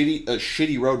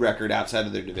shitty road record outside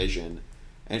of their division,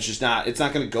 and it's not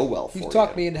going to go well for you. You've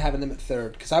talked me into having them at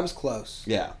 3rd because I was close.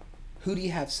 Yeah. Who do you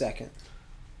have 2nd?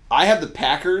 I have the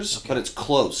Packers, but it's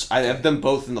close. I have them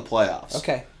both in the playoffs.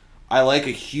 Okay. I like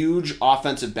a huge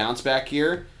offensive bounce back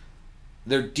year.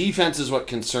 Their defense is what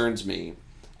concerns me.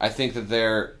 I think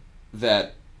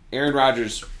that Aaron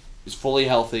Rodgers is fully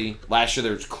healthy. Last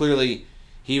year,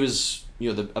 he was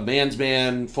a man's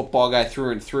man, football guy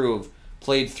through and through.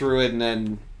 Played through it, and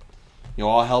then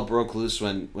all hell broke loose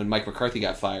when Mike McCarthy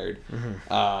got fired.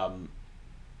 Mm-hmm.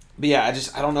 But yeah,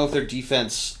 I don't know if their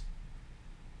defense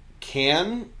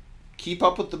can keep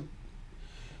up with the.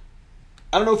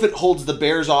 I don't know if it holds the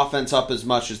Bears offense up as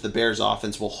much as the Bears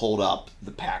offense will hold up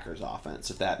the Packers offense,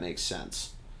 if that makes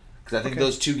sense. Because I think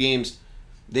those two games,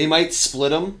 they might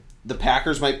split them. The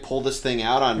Packers might pull this thing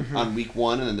out on week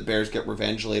 1, and then the Bears get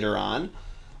revenge later on,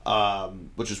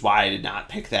 which is why I did not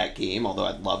pick that game, although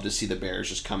I'd love to see the Bears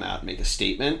just come out and make a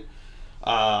statement.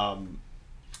 I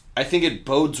think it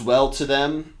bodes well to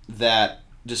them that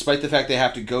despite the fact they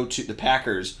have to go to the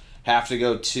Packers, have to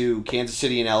go to Kansas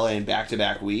City and LA in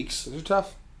back-to-back weeks. Those are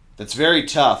tough. That's very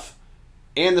tough.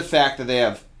 And the fact that they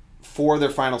have 4 of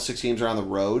their final 6 games are on the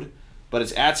road, but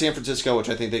it's at San Francisco, which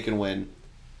I think they can win,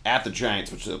 at the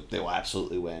Giants, which they will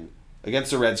absolutely win, against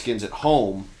the Redskins at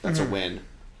home, that's a win,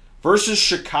 versus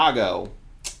Chicago,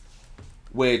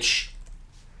 which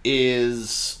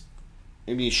is,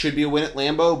 it should be a win at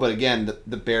Lambeau, but again,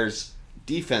 the Bears'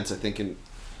 defense, I think,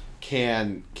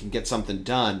 can get something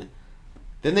done.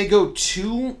 Then they go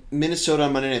to Minnesota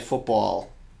on Monday Night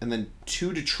Football, and then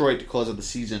to Detroit to close out the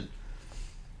season.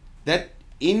 That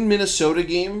in Minnesota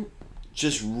game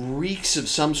just reeks of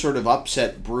some sort of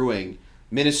upset brewing.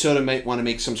 Minnesota might want to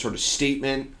make some sort of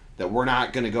statement that we're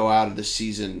not going to go out of the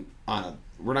season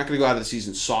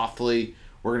softly.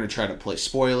 We're going to try to play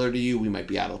spoiler to you. We might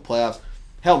be out of the playoffs.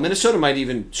 Hell, Minnesota might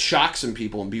even shock some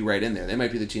people and be right in there. They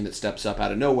might be the team that steps up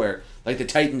out of nowhere, like the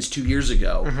Titans 2 years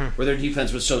ago, where their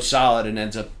defense was so solid and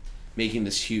ends up making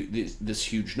this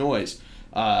huge noise.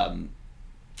 I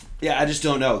just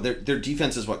don't know. Their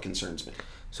defense is what concerns me.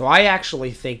 So I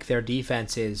actually think their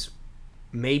defense is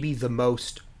maybe the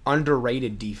most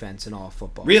underrated defense in all of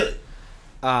football. Really?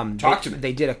 Talk to me.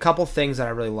 They did a couple things that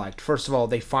I really liked. First of all,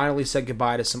 they finally said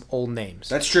goodbye to some old names.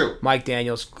 That's true. Mike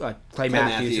Daniels, Clay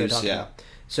Matthews.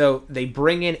 So they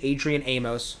bring in Adrian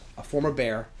Amos, a former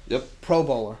Bear, Pro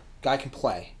Bowler, guy can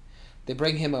play. They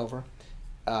bring him over.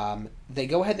 They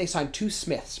go ahead and they sign 2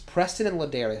 Smiths, Preston and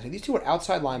Ladarius. These 2 are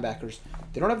outside linebackers.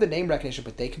 They don't have the name recognition,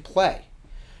 but they can play.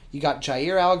 You got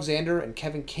Jair Alexander and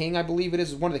Kevin King, I believe it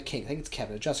is. One of the Kings. I think it's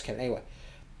Kevin. It's just Kevin. Anyway,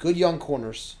 good young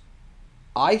corners.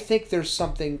 I think there's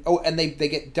something... Oh, and they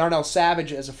get Darnell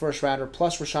Savage as a first-rounder,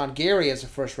 plus Rashawn Gary as a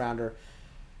first-rounder.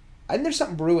 I think there's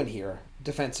something brewing here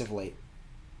defensively.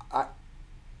 I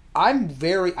think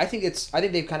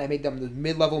they've kind of made them the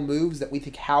mid-level moves that we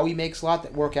think Howie makes a lot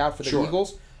that work out for the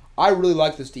Eagles. I really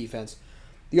like this defense.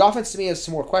 The offense to me has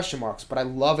some more question marks, but I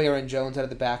love Aaron Jones out of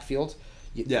the backfield.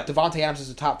 Devontae Adams is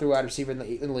a top 3 wide receiver in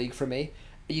the league for me.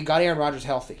 You got Aaron Rodgers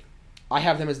healthy. I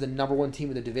have them as the number 1 team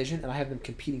in the division, and I have them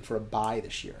competing for a bye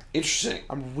this year. Interesting.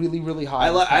 I'm really, really high.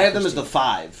 I have them as the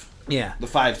 5. Yeah. The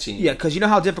 5 team. Yeah, because you know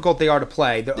how difficult they are to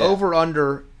play. They're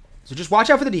over-under. So just watch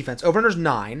out for the defense. Over-under's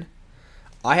 9.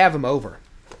 I have them over.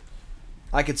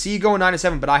 I could see you going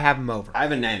 9-7, but I have them over. I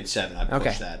have a 9-7. I'd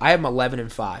push that. I have them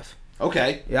 11-5.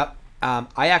 Okay. Yep.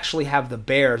 I actually have the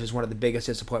Bears as one of the biggest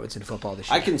disappointments in football this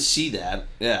year. I can see that.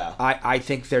 Yeah. I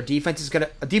think their defense is gonna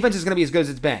be as good as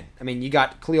it's been. I mean, you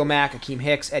got Khalil Mack, Akeem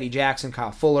Hicks, Eddie Jackson,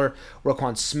 Kyle Fuller,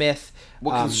 Roquan Smith.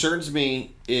 What concerns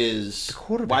me is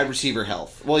quarterback. wide receiver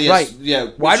health. Well, yes, right.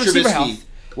 Yeah, wide receiver health.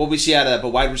 What we see out of that, but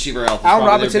wide receiver health. Allen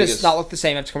Robinson has not looked the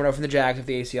same after coming over from the Jags with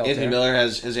the ACL. Anthony Miller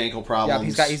has his ankle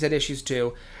problems. Yeah, he's had issues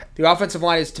too. The offensive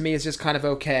line is just kind of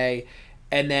okay,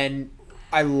 and then.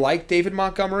 I like David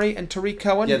Montgomery and Tariq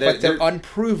Cohen, but they're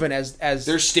unproven as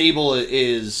their stable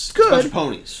is good. A bunch of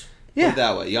ponies. Yeah. Put it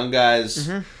that way. Young guys.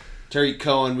 Mm-hmm. Tariq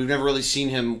Cohen, we've never really seen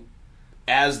him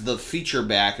as the feature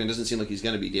back, and it doesn't seem like he's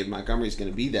going to be. David Montgomery's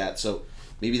going to be that, so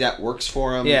maybe that works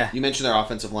for him. Yeah. You mentioned their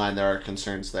offensive line. There are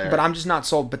concerns there. But I'm just not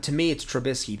sold. But to me, it's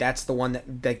Trubisky. That's the one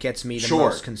that gets me the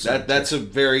most concerned. That's a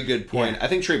very good point. Yeah. I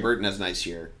think Trey Burton has a nice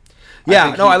year.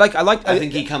 Yeah, I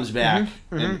think he comes back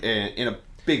in a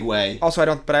big way. Also,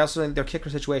 I also think their kicker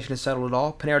situation is settled at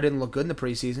all. Panera didn't look good in the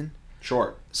preseason.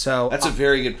 Sure. So that's a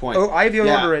very good point. I have the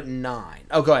order at 9.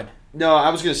 Oh, go ahead. No, I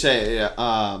was going to say,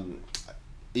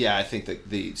 I think that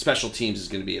the special teams is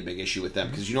going to be a big issue with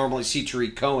them because you normally see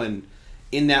Tariq Cohen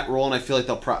in that role, and I feel like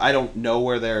they'll. I don't know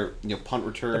where their punt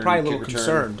return. They're probably a little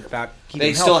concerned about keeping They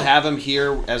him still healthy. have him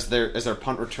here as their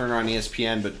punt returner on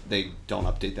ESPN, but they don't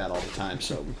update that all the time,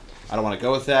 so I don't want to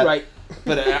go with that. Right.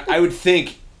 But I would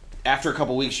think. After a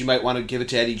couple weeks, you might want to give it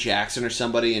to Eddie Jackson or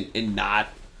somebody and not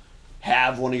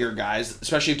have one of your guys,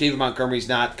 especially if David Montgomery's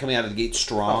not coming out of the gate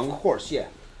strong. Of course, yeah.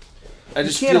 I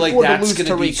just feel like that's going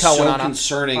to be so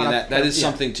concerning, and that is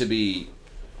something to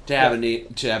have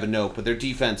a note. But their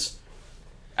defense,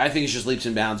 I think, is just leaps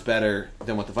and bounds better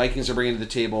than what the Vikings are bringing to the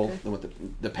table, than what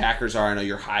the Packers are. I know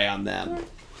you're high on them.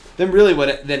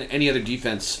 Than any other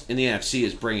defense in the NFC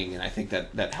is bringing, and I think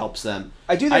that helps them.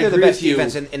 I do think they're the best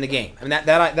defense in the game. I mean,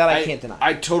 I can't deny.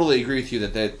 I totally agree with you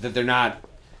that they're not.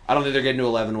 I don't think they're getting to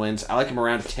 11 wins. I like them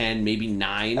around 10, maybe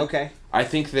 9. Okay. I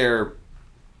think they're.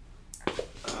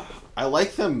 I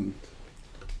like them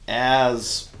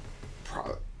as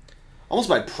almost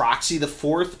by proxy the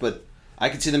 4th, but I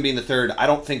could see them being the 3rd. I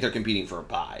don't think they're competing for a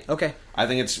bye. Okay. I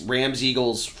think it's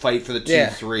Rams-Eagles fight for the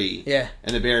 2-3. Yeah.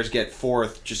 And the Bears get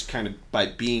 4th just kind of by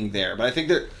being there. But I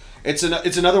think it's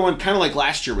another one kind of like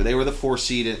last year where they were the 4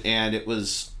 seed and it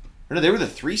was... Or no, they were the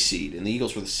 3 seed and the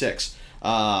Eagles were the 6.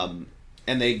 And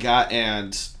they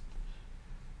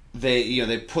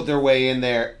put their way in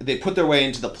there. They put their way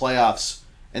into the playoffs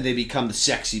and they become the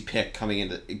sexy pick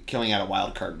killing out a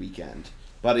wild card weekend.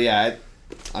 But yeah,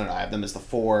 I don't know. I have them as the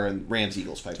 4, and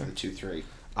Rams-Eagles fight for the 2-3.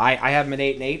 I have them at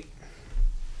 8-8.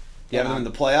 You have them in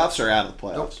the playoffs or out of the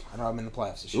playoffs? Nope, I don't have them in the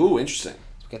playoffs this year. Ooh, interesting.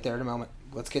 We'll get there in a moment.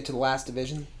 Let's get to the last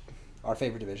division, our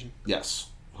favorite division. Yes.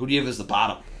 Who do you have as the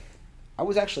bottom? I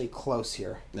was actually close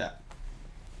here. Yeah.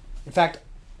 In fact,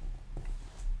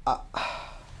 I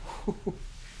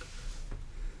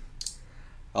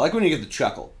like when you get the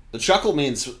chuckle. The chuckle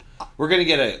means we're going to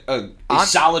get a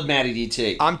solid Matty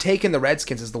DT. I'm taking the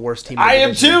Redskins as the worst team in the I am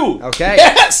division. too. Okay.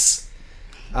 Yes.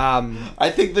 I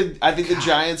think the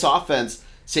Giants offense,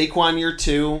 Saquon year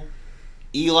 2,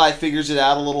 Eli figures it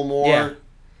out a little more. Yeah.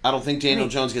 I don't think Daniel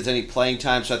Jones gets any playing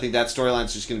time, so I think that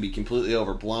storyline's just going to be completely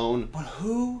overblown. But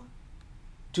who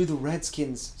do the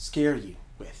Redskins scare you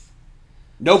with?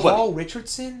 Nobody. Paul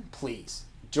Richardson, please.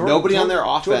 Nobody on their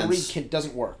offense. Jordan Reed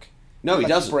doesn't work. No, he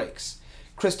doesn't. He breaks.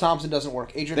 Chris Thompson doesn't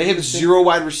work. They have 0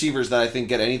 wide receivers that I think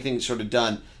get anything sort of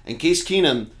done. And Case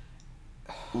Keenum,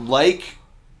 like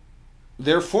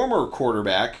their former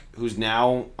quarterback, who's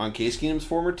now on Case Keenum's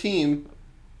former team,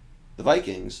 the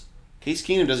Vikings, Case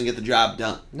Keenum doesn't get the job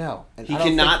done. No. And he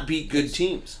cannot beat good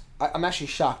teams. I'm actually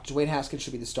shocked. Dwayne Haskins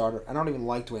should be the starter. I don't even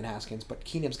like Dwayne Haskins, but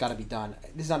Keenum's got to be done.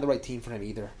 This is not the right team for him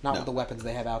either. Not with the weapons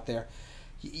they have out there.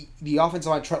 The offensive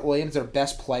line, Trent Williams, their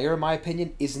best player, in my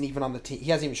opinion, isn't even on the team.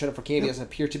 He hasn't even showed up for camp. He doesn't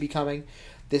appear to be coming.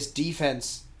 this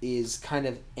defense is kind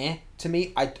of to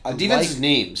me. The defense is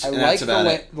names. I like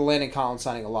the Landon Collins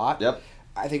signing a lot. Yep.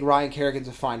 I think Ryan Kerrigan's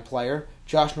a fine player.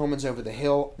 Josh Norman's over the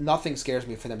hill. Nothing scares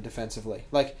me for them defensively.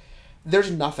 Like,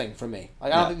 there's nothing for me.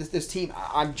 Like, I don't think this team.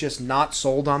 I'm just not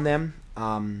sold on them.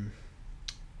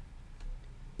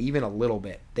 Even a little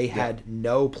bit. They had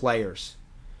no players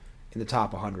in the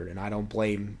top 100, and I don't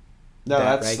blame. No,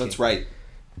 that's right.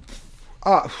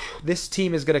 This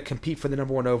team is going to compete for the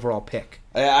number 1 overall pick.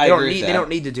 I agree with that. They don't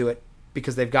need to do it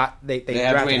because they drafted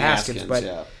Haskins,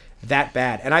 but that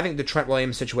bad. And I think the Trent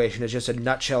Williams situation is just a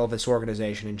nutshell of this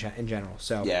organization in general.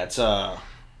 So yeah, it's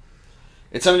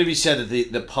something to be said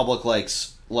that the public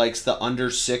likes the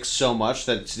under 6 so much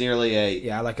that it's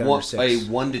nearly I like under 6. A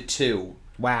 1 to 2.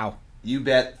 Wow. You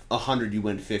bet 100, you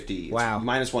win 50. It's wow.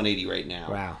 minus 180 right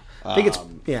now. Wow. I think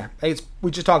it's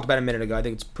we just talked about it a minute ago. I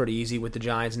think it's pretty easy with the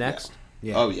Giants next.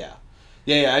 Yeah. Oh yeah.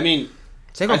 Yeah. I mean,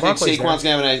 I think Saquon's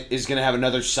is going to have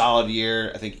another solid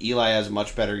year. I think Eli has a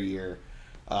much better year.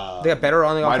 They got better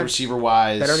on the wide receiver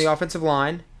wise, better on the offensive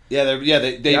line. Yeah,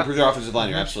 they improved their offensive line.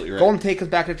 You're absolutely right. Golden Tate comes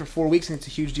back after 4 weeks, and it's a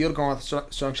huge deal to go on with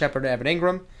Sterling Shepard and Evan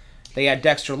Ingram. They had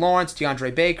Dexter Lawrence,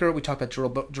 DeAndre Baker. We talked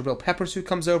about Jabril Peppers, who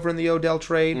comes over in the Odell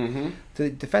trade.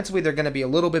 Mm-hmm. Defensively, they're going to be a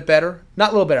little bit better. Not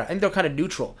a little better. I think they're kind of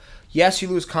neutral. Yes, you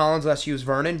lose Collins, less you lose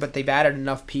Vernon, but they've added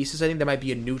enough pieces. I think they might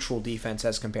be a neutral defense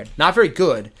as compared. Not very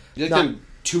good. Do you like them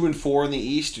 2-4 in the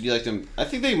East? Or do you like them? I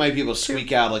think they might be able to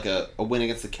squeak out like a win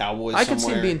against the Cowboys. I could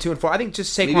see them being 2-4. I think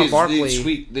just Saquon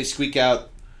Barkley. They squeak out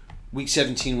Week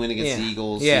 17 win against the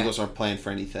Eagles. The Eagles aren't playing for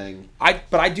anything.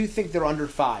 But I do think they're under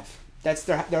 5. That's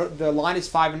their line is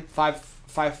 5.5.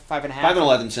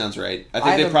 5-11 sounds right. I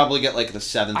think they probably get like the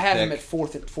 7th. I have pick. them at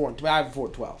 4. I have them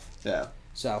 4-12. Yeah.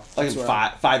 So like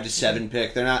a 5 to 7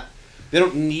 pick. They're not. They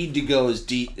don't need to go as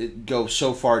deep, go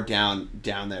so far down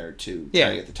there to try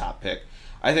to get the top pick.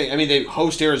 I mean they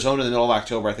host Arizona in the middle of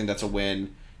October. I think that's a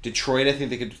win. Detroit, I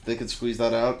think they could squeeze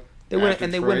that out. They win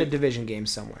a division game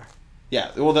somewhere.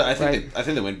 Yeah. Well, I think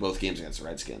they win both games against the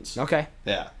Redskins. Okay.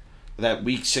 Yeah. That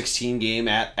Week 16 game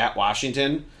at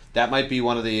Washington, that might be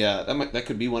one of the that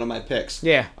could be one of my picks.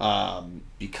 Yeah.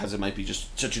 Because it might be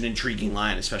just such an intriguing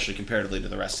line, especially comparatively to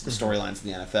the rest of the storylines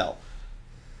in the NFL.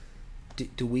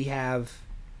 Do we have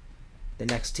the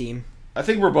next team? I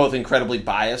think we're both incredibly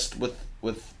biased with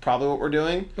probably what we're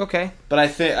doing. Okay. But I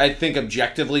think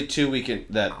objectively too we can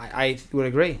I would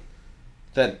agree.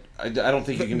 That I don't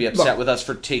think you can be upset with us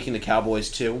for taking the Cowboys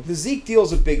too. The Zeke deal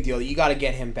is a big deal. You got to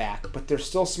get him back, but there's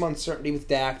still some uncertainty with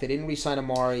Dak. They didn't re-sign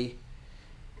Amari.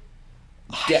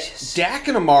 Dak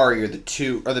and Amari are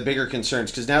the bigger concerns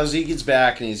because now Zeke is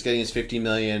back and he's getting his $50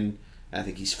 million. I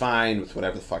think he's fine with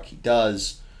whatever the fuck he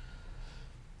does.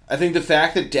 I think the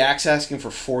fact that Dak's asking for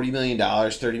 $40 million,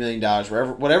 $30 million,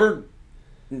 whatever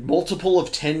multiple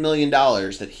of $10 million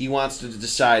that he wants to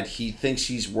decide he thinks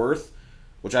he's worth,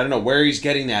 which I don't know where he's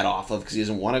getting that off of because he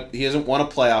hasn't won a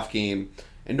playoff game,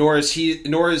 and nor has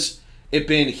it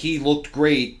been he looked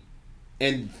great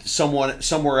and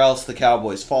somewhere else the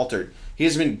Cowboys faltered. He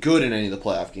hasn't been good in any of the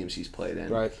playoff games he's played in.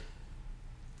 Right.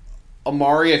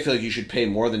 Amari, I feel like you should pay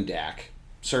more than Dak,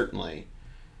 certainly.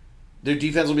 Their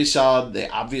defense will be solid. They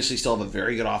obviously still have a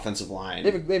very good offensive line.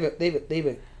 They have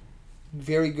a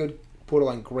very good,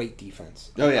 borderline great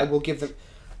defense. Oh yeah, I will give them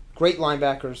great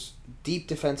linebackers, deep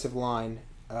defensive line,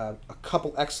 a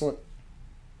couple excellent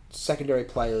secondary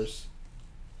players.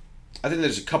 I think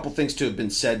there's a couple things to have been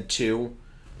said too.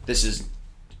 This is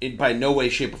by no way,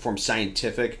 shape, or form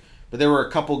scientific, but there were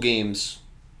a couple games,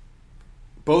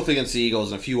 both against the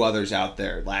Eagles and a few others out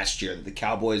there last year that the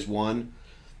Cowboys won,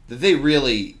 that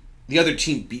the other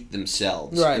team beat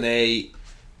themselves. Right. And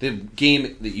the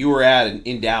game that you were at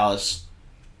in Dallas,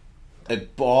 a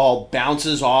ball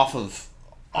bounces off of...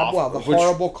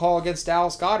 horrible call against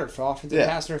Dallas Goedert for offensive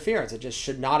pass interference. It just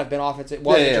should not have been offensive.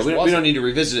 We don't need to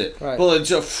revisit it. Right. Well,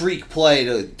 it's a freak play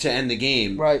to end the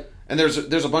game. Right. And there's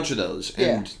a bunch of those.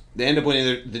 And they end up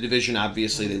winning the division,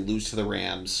 obviously. They lose to the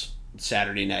Rams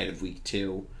Saturday night of week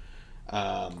 2.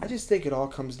 I just think it all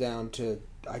comes down to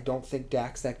I don't think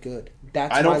Dak's that good.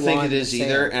 I don't think it is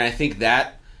either. And I think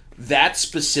that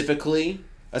specifically,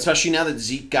 especially now that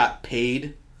Zeke got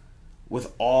paid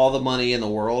with all the money in the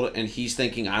world, and he's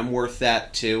thinking I'm worth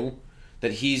that too.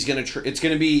 That he's gonna. It's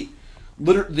gonna be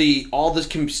literally all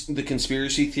the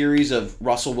conspiracy theories of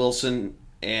Russell Wilson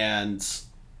and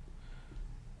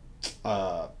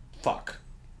the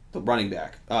running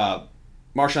back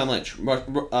Marshawn Lynch in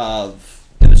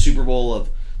the Super Bowl of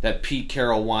that Pete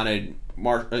Carroll wanted.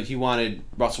 He wanted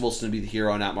Russell Wilson to be the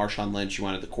hero, not Marshawn Lynch. He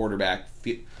wanted the quarterback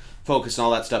focus and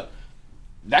all that stuff.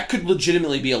 That could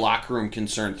legitimately be a locker room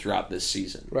concern throughout this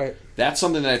season. Right. That's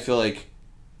something that I feel like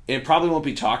it probably won't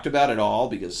be talked about at all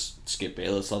because Skip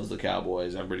Bayless loves the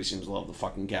Cowboys. Everybody seems to love the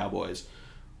fucking Cowboys.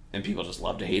 And people just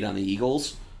love to hate on the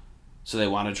Eagles. So they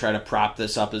want to try to prop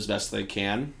this up as best they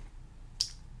can.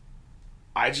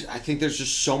 I think there's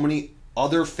just so many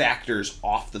other factors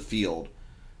off the field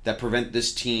that prevent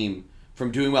this team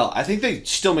from doing well. I think they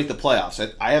still make the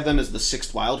playoffs. I have them as the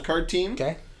 6th wild card team.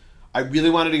 Okay. I really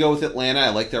wanted to go with Atlanta. I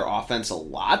like their offense a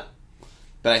lot.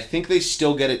 But I think they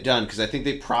still get it done because I think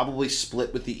they probably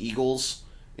split with the Eagles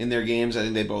in their games. I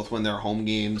think they both win their home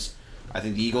games. I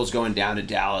think the Eagles going down to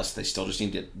Dallas, they still just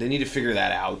need to figure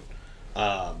that out.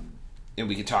 And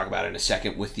we can talk about it in a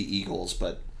second with the Eagles,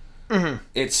 but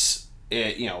it's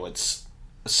a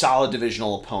solid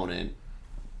divisional opponent.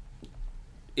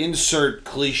 Insert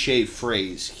cliche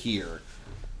phrase here,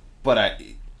 but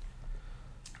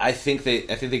I think they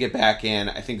get back in.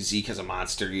 I think Zeke has a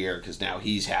monster year because now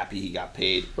he's happy he got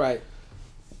paid. Right.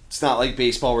 It's not like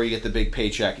baseball where you get the big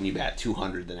paycheck and you bat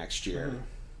 200 the next year.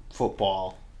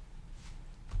 Football,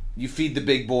 you feed the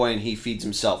big boy and he feeds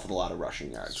himself with a lot of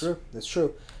rushing yards. That's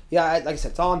true. Yeah, like I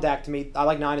said, it's all on Dak to me. I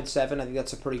like 9-7. I think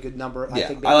that's a pretty good number.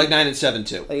 Yeah, I like 9-7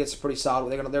 too. I think it's pretty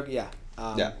solid.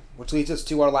 Which leads us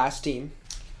to our last team,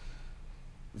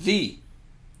 the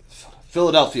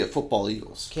Philadelphia Football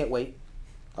Eagles. Can't wait.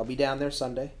 I'll be down there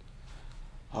Sunday.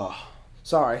 Oh.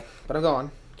 Sorry, but I'm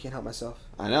going. Can't help myself.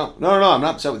 I know. No, I'm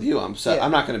not upset with you. I'm upset. Yeah.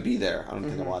 I'm not going to be there. I don't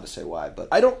think I'm allowed to say why, but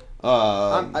I don't.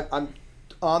 I'm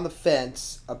on the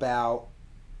fence about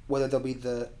whether they'll be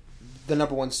the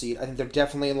number 1 seed. I think they're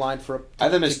definitely in line for. I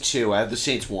have them as 2. I have the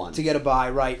Saints 1 to get a bye.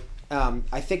 Right.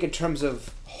 I think in terms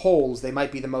of holes, they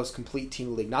might be the most complete team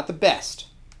in the league. Not the best,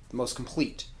 the most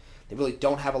complete. They really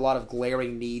don't have a lot of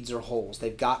glaring needs or holes.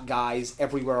 They've got guys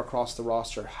everywhere across the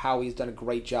roster. Howie's done a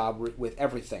great job with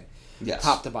everything,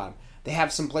 top to bottom. They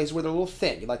have some places where they're a little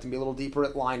thin. You'd like to be a little deeper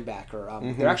at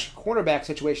linebacker. Their actual cornerback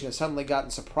situation has suddenly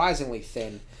gotten surprisingly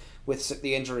thin with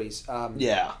the injuries.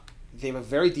 They have a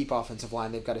very deep offensive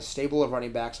line. They've got a stable of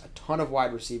running backs, a ton of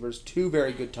wide receivers, 2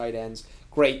 very good tight ends.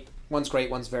 Great. One's great,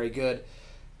 one's very good.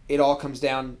 It all comes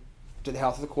down to the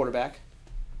health of the quarterback.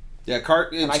 Yeah,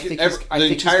 the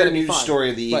entire news story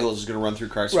of the Eagles is going to run through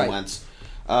Carson Wentz.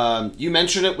 You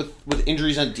mentioned it with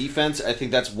injuries on defense. I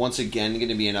think that's once again going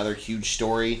to be another huge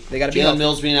story. They got to be Jalen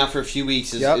Mills being out for a few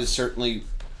weeks is certainly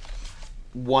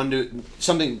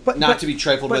something not to be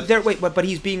trifled with. But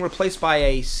he's being replaced by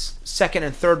a 2nd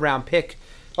and 3rd round pick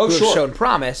who have shown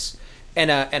promise,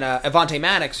 and a Avonte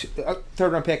Maddox,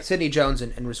 3rd round pick, Sidney Jones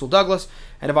and Rasul Douglas,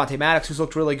 and Avonte Maddox who's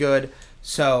looked really good.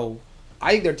 So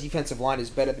I think their defensive line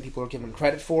is better than people are giving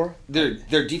credit for.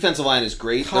 Their defensive line is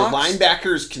great. Their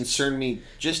linebackers concern me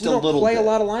just a little bit. We don't play a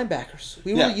lot of linebackers.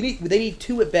 They need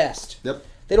 2 at best. Yep.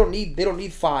 They don't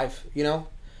need 5.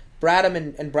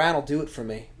 Bradham and Brown will do it for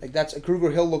me. Like that's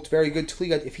Kruger Hill looked very good too.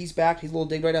 If he's back, he's a little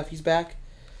dinged right now. If he's back,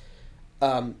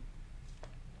 I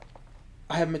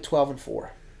have him at 12-4.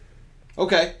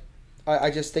 Okay. I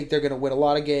just think they're going to win a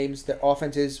lot of games. Their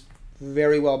offense is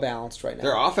very well balanced right now.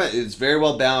 Their offense is very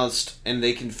well balanced, and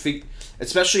they can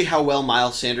especially how well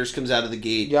Miles Sanders comes out of the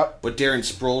gate. Yep. What Darren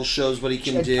Sproles shows what he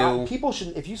can do. People should,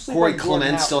 if you sleep Corey on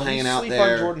Clement's still hanging out there. If you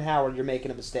sleep on Jordan Howard, you're making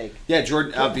a mistake. Yeah,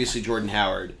 obviously Jordan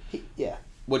Howard.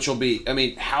 Which will be,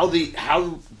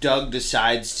 how Doug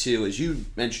decides to, as you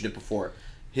mentioned it before,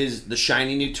 the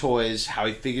shiny new toys, how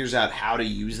he figures out how to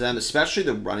use them, especially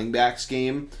the running backs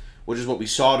game, which is what we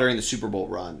saw during the Super Bowl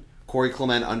run. Corey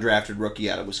Clement, undrafted rookie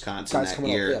out of Wisconsin that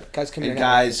year.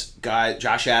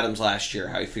 Josh Adams last year,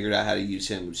 how he figured out how to use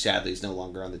him, who sadly is no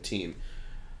longer on the team.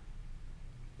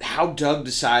 How Doug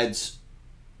decides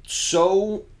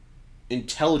so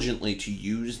intelligently to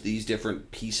use these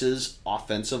different pieces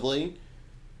offensively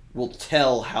will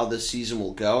tell how this season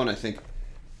will go, and I think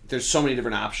there's so many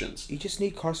different options. You just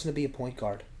need Carson to be a point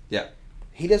guard. Yeah.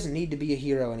 He doesn't need to be a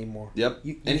hero anymore. Yep.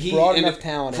 He brought enough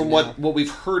talent from what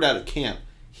we've heard out of camp.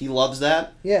 He loves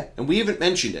that. Yeah. And we haven't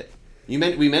mentioned it. We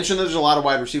mentioned there's a lot of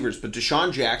wide receivers, but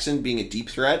Deshaun Jackson being a deep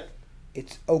threat,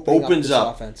 it opens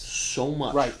up offense so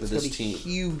much for this team.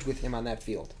 Huge with him on that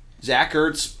field. Zach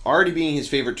Ertz already being his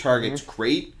favorite target's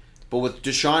great, but with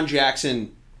Deshaun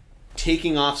Jackson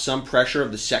taking off some pressure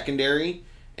of the secondary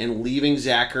and leaving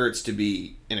Zach Ertz to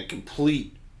be in a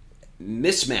complete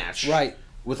mismatch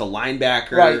with a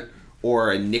linebacker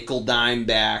or a nickel dime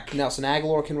back. Nelson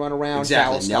Aguilar can run around.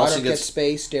 Exactly. Dallas Goedert gets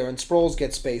space. Darren Sproles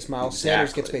gets space. Miles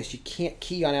Sanders gets space. You can't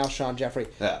key on Alshon Jeffrey.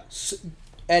 Yeah.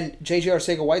 And J.J.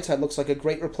 Arcega-Whiteside looks like a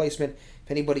great replacement.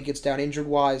 If anybody gets down injured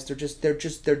wise,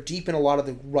 they're deep in a lot of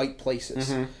the right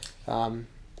places. And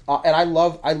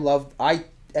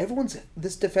everyone's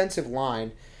this defensive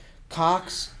line,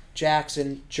 Cox,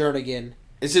 Jackson, Jernigan,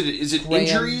 Is it Graham,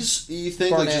 injuries, you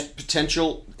think? Barnett. Like just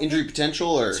potential injury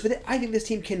potential? Or I think this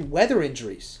team can weather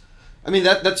injuries. I mean,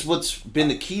 that's what's been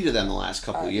the key to them the last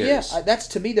couple of years. Yeah, that's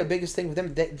to me their biggest thing with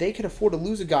them. They can afford to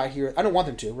lose a guy here. I don't want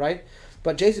them to, right?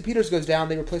 But Jason Peters goes down.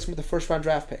 They replace him with a first-round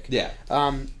draft pick. Yeah.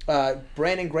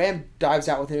 Brandon Graham dives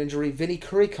out with an injury. Vinny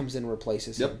Curry comes in and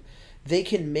replaces him. They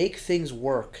can make things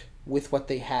work with what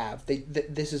they have.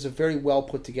 This is a very well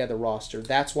put together roster.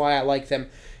 That's why I like them,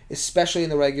 especially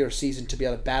in the regular season, to be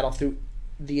able to battle through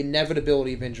the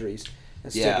inevitability of injuries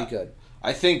and still be good.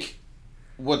 I think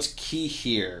what's key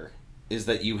here is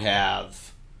that you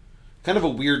have kind of a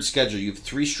weird schedule. You have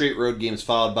 3 straight road games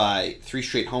followed by 3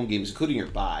 straight home games, including your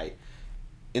bye,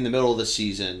 in the middle of the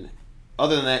season.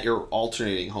 Other than that, you're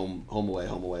alternating home away,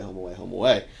 home away, home away, home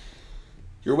away.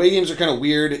 Your away games are kind of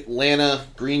weird. Atlanta,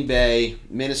 Green Bay,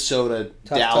 Minnesota,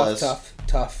 Dallas.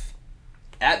 Tough.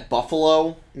 At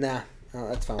Buffalo. Nah,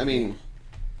 that's fine. I mean,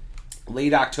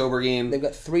 late October game. They've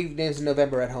got 3 games in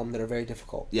November at home that are very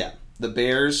difficult. Yeah. The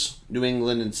Bears, New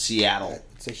England, and Seattle.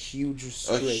 It's a huge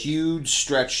streak. A huge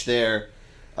stretch there.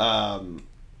 And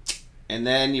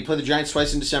then you play the Giants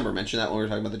twice in December. Mentioned that when we were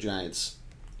talking about the Giants.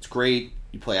 It's great.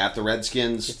 You play at the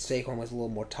Redskins. Saquon was a little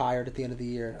more tired at the end of the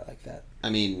year. I like that. I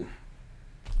mean,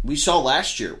 we saw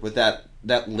last year with that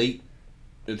late,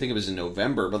 I think it was in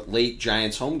November, but late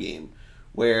Giants home game,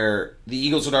 where the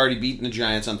Eagles had already beaten the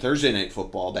Giants on Thursday Night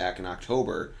Football back in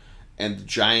October. And the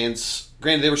Giants,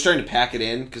 granted, they were starting to pack it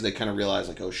in because they kind of realized,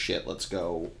 like, oh shit, let's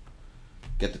go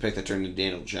get the pick that turned into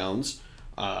Daniel Jones.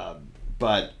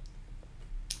 But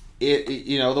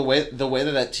the way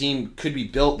that team could be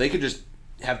built, they could just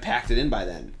have packed it in by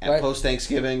then. At post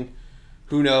Thanksgiving,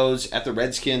 who knows? At the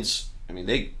Redskins, I mean,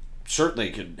 they certainly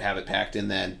could have it packed in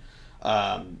then.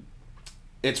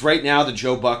 It's right now the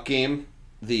Joe Buck game,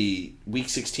 the Week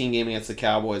 16 game against the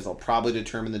Cowboys. They'll probably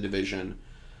determine the division.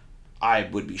 I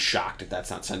would be shocked if that's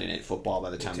not Sunday Night Football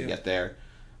by the time we get there.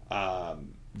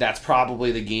 That's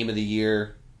probably the game of the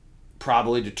year.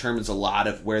 Probably determines a lot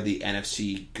of where the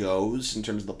NFC goes in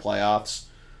terms of the playoffs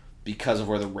because of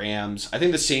where the Rams... I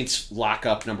think the Saints lock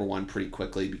up number 1 pretty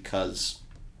quickly because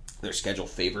their schedule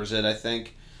favors it, I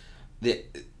think.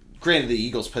 Granted, the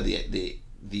Eagles play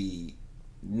the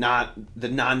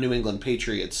non-New England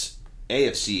Patriots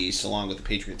AFC East along with the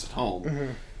Patriots at home.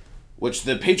 Mm-hmm. Which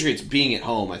the Patriots being at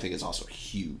home, I think, is also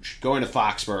huge. Going to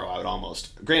Foxborough, I would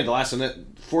almost... Granted, the last time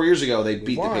 4 years ago, they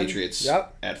beat the Patriots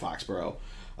at Foxborough.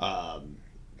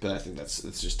 But I think that's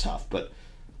just tough. But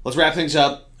let's wrap things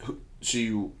up.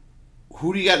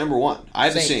 Who do you got number 1? I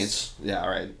have the Saints. Yeah, all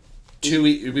right. 2,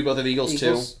 we both have Eagles,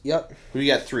 2? Yep. Who do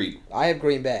you got 3? I have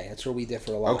Green Bay. That's where we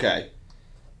differ a lot. Okay.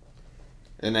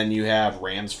 And then you have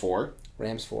Rams 4?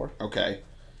 Rams 4. Okay.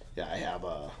 Yeah, I have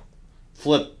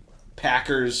flip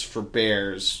Packers for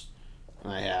Bears.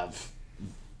 And I have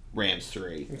Rams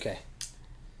 3. Okay.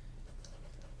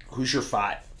 Who's your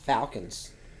 5?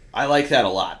 Falcons. I like that a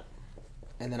lot.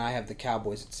 And then I have the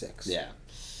Cowboys at 6. Yeah.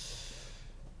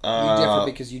 You differ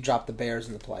because you dropped the Bears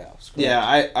in the playoffs. Correct?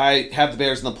 Yeah, I have the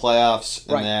Bears in the playoffs,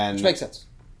 and then which makes sense.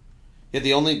 Yeah,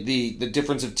 the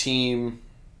difference of team.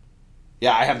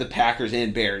 Yeah, I have the Packers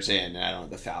and Bears in, and I don't have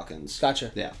the Falcons.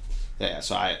 Gotcha. Yeah.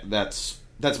 So that's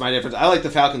my difference. I like the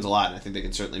Falcons a lot, and I think they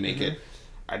can certainly make it.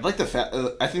 I'd like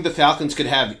I think the Falcons could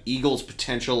have Eagles'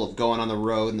 potential of going on the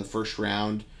road in the first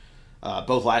round,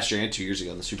 both last year and 2 years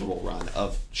ago in the Super Bowl run,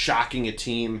 of shocking a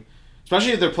team.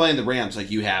 Especially if they're playing the Rams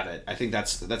like you have it. I think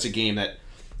that's a game that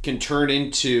can turn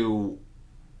into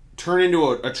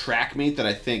a track meet that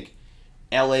I think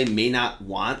LA may not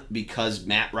want because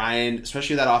Matt Ryan,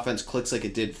 especially if that offense clicks like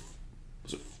it did,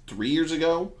 was it 3 years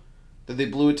ago that they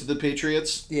blew it to the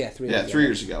Patriots? Yeah, 3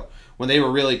 years ago. When they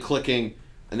were really clicking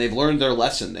and they've learned their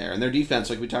lesson there. And their defense,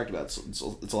 like we talked about, it's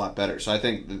a lot better. So I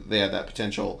think they have that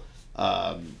potential.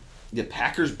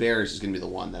 Packers-Bears is going to be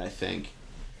the one that I think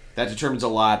that determines a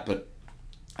lot, but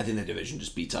I think the division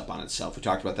just beats up on itself. We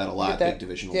talked about that a lot. Big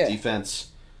divisional defense.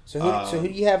 So who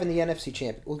do you have in the NFC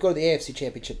champion? We'll go to the AFC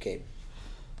Championship game.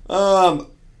 I'll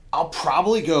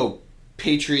probably go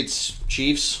Patriots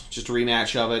Chiefs, just a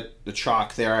rematch of it. The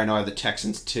chalk there. I know I have the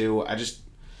Texans too. I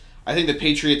think the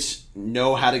Patriots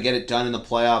know how to get it done in the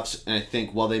playoffs, and I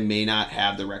think while they may not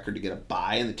have the record to get a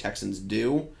bye, and the Texans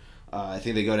do, I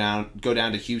think they go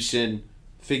down to Houston,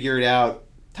 figure it out.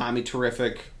 Tommy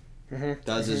Terrific.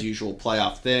 Does his usual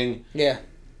playoff thing. Yeah.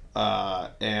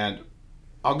 And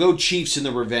I'll go Chiefs in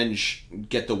the revenge,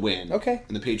 get the win. Okay.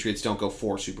 And the Patriots don't go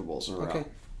 4 Super Bowls in a row.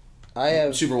 I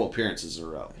have Super Bowl appearances in a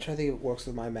row. I'm trying to think if it works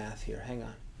with my math here. Hang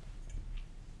on.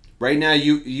 Right now,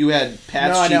 you had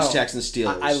Pats, Chiefs, Texans,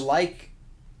 Steelers. I like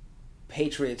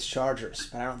Patriots, Chargers,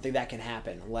 but I don't think that can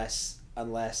happen unless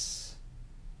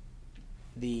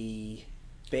the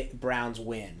Browns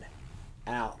win.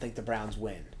 And I don't think the Browns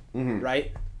win. Mm-hmm.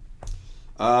 Right?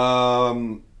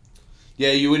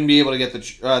 Yeah, you wouldn't be able to get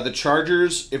the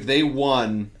Chargers if they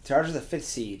won. Chargers are the 5th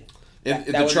seed. If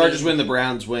the Chargers win, the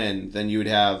Browns win, then you would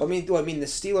have. I mean, the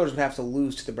Steelers would have to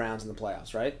lose to the Browns in the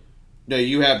playoffs, right? No,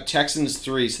 you have Texans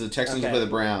 3, so the Texans would play the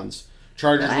Browns.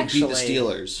 Chargers would beat the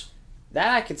Steelers.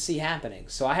 That I could see happening.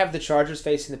 So I have the Chargers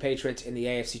facing the Patriots in the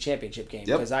AFC Championship game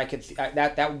because I could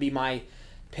that would be my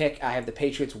pick. I have the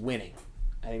Patriots winning.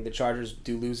 I think the Chargers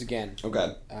do lose again.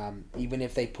 Okay. Even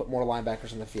if they put more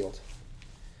linebackers on the field.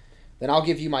 Then I'll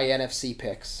give you my NFC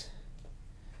picks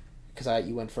because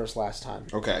you went first last time.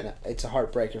 Okay. And it's a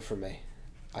heartbreaker for me.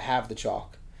 I have the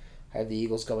chalk. I have the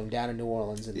Eagles going down to New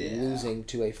Orleans and losing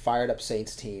to a fired-up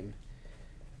Saints team.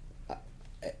 And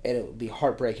it would be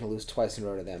heartbreaking to lose twice in a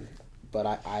row to them. But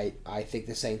I think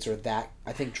the Saints are that.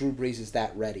 I think Drew Brees is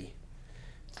that ready.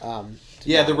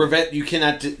 The revenge. You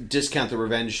cannot discount the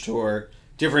revenge tour.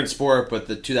 Different sport, but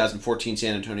the 2014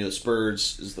 San Antonio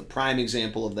Spurs is the prime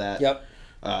example of that. Yep.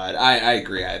 I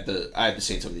agree. I have the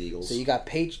Saints over the Eagles. So you got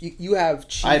you have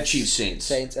Chiefs. I have Chiefs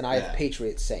Saints, and I have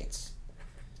Patriots Saints.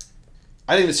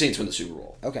 I think the Saints win the Super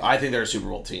Bowl. Okay. I think they're a Super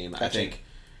Bowl team. Gotcha. I think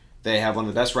they have one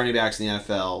of the best running backs in the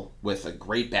NFL with a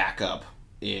great backup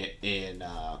in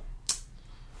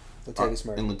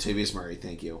Latavius Murray.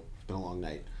 Thank you. It's been a long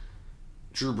night.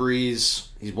 Drew Brees.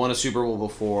 He's won a Super Bowl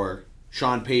before.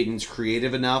 Sean Payton's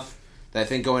creative enough that I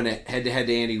think going head-to-head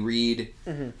to Andy Reid,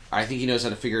 I think he knows how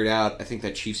to figure it out. I think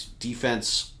that Chiefs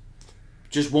defense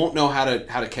just won't know how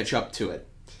to catch up to it.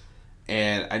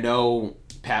 And I know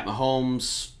Pat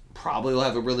Mahomes probably will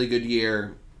have a really good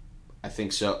year. I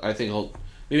think so. I think he'll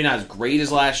maybe not as great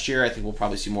as last year. I think we'll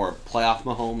probably see more playoff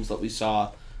Mahomes that we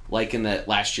saw, like in the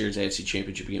last year's AFC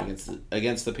Championship game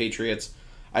against the Patriots.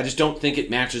 I just don't think it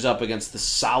matches up against the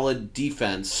solid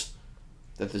defense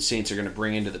that the Saints are going to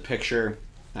bring into the picture.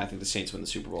 I think the Saints win the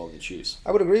Super Bowl over the Chiefs.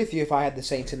 I would agree with you if I had the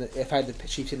Chiefs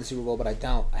in the Super Bowl, but I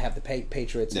don't. I have the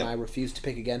Patriots, and I refuse to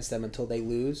pick against them until they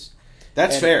lose.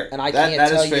 That's fair. And I can't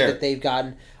tell you that they've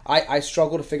gotten. I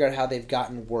struggle to figure out how they've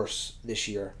gotten worse this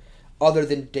year, other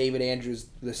than David Andrews,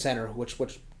 the center, which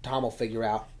Tom will figure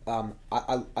out.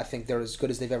 I think they're as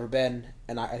good as they've ever been,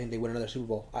 and I think they win another Super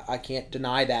Bowl. I can't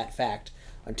deny that fact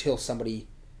until somebody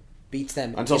beats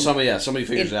them. Until somebody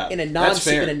figures it out. In a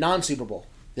non-Super Bowl.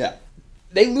 Yeah.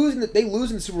 They lose in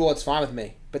the Super Bowl. It's fine with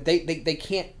me, but they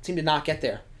can't seem to not get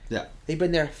there. Yeah, they've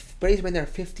been there. Brady's been there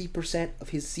 50% of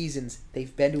his seasons.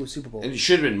 They've been to a Super Bowl, and it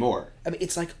should have been more. I mean,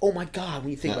 it's like, oh my god,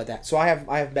 when you think about that. So I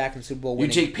have back in the Super Bowl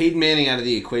winning. You take Peyton Manning out of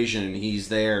the equation, and he's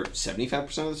there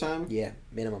 75% of the time. Yeah,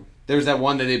 minimum. There was that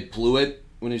one that they blew it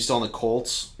when he was still on the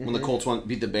Colts. When the Colts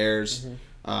beat the Bears.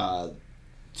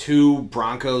 2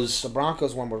 Broncos. The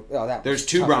Broncos one were there's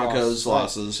 2 Broncos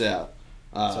losses. Yeah.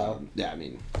 I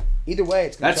mean. Either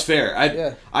way, that's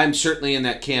fair. I'm certainly in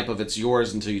that camp of it's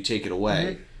yours until you take it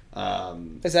away. I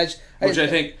think I feel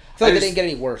like they didn't get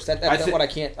any worse. That's what I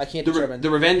can't determine.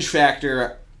 The revenge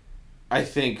factor, I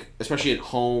think, especially at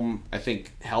home, I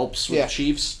think helps with the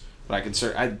Chiefs. But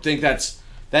I think that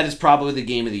is probably the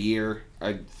game of the year.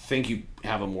 I think you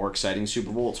have a more exciting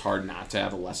Super Bowl. It's hard not to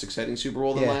have a less exciting Super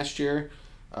Bowl than last year.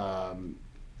 But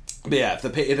yeah, if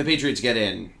the Patriots get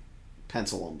in,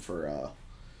 pencil them for a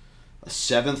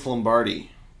 7th Lombardi,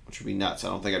 which would be nuts. I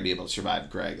don't think I'd be able to survive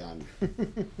Greg on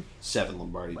 7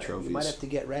 Lombardi trophies. You might have to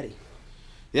get ready.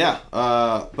 Yeah,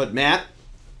 but Matt,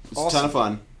 it's a ton of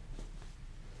fun.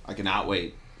 I cannot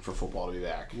wait for football to be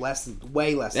back.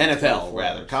 Way less. NFL,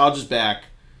 rather. College is back.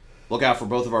 Look out for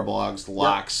both of our blogs, The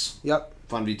Locks. Yep.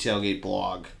 Funvee Tailgate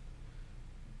blog.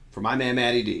 For my man,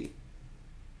 Matty D,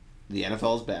 the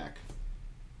NFL is back.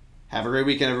 Have a great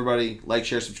weekend, everybody. Like,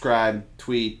 share, subscribe,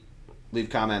 tweet, leave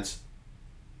comments.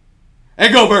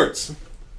 And go Birds!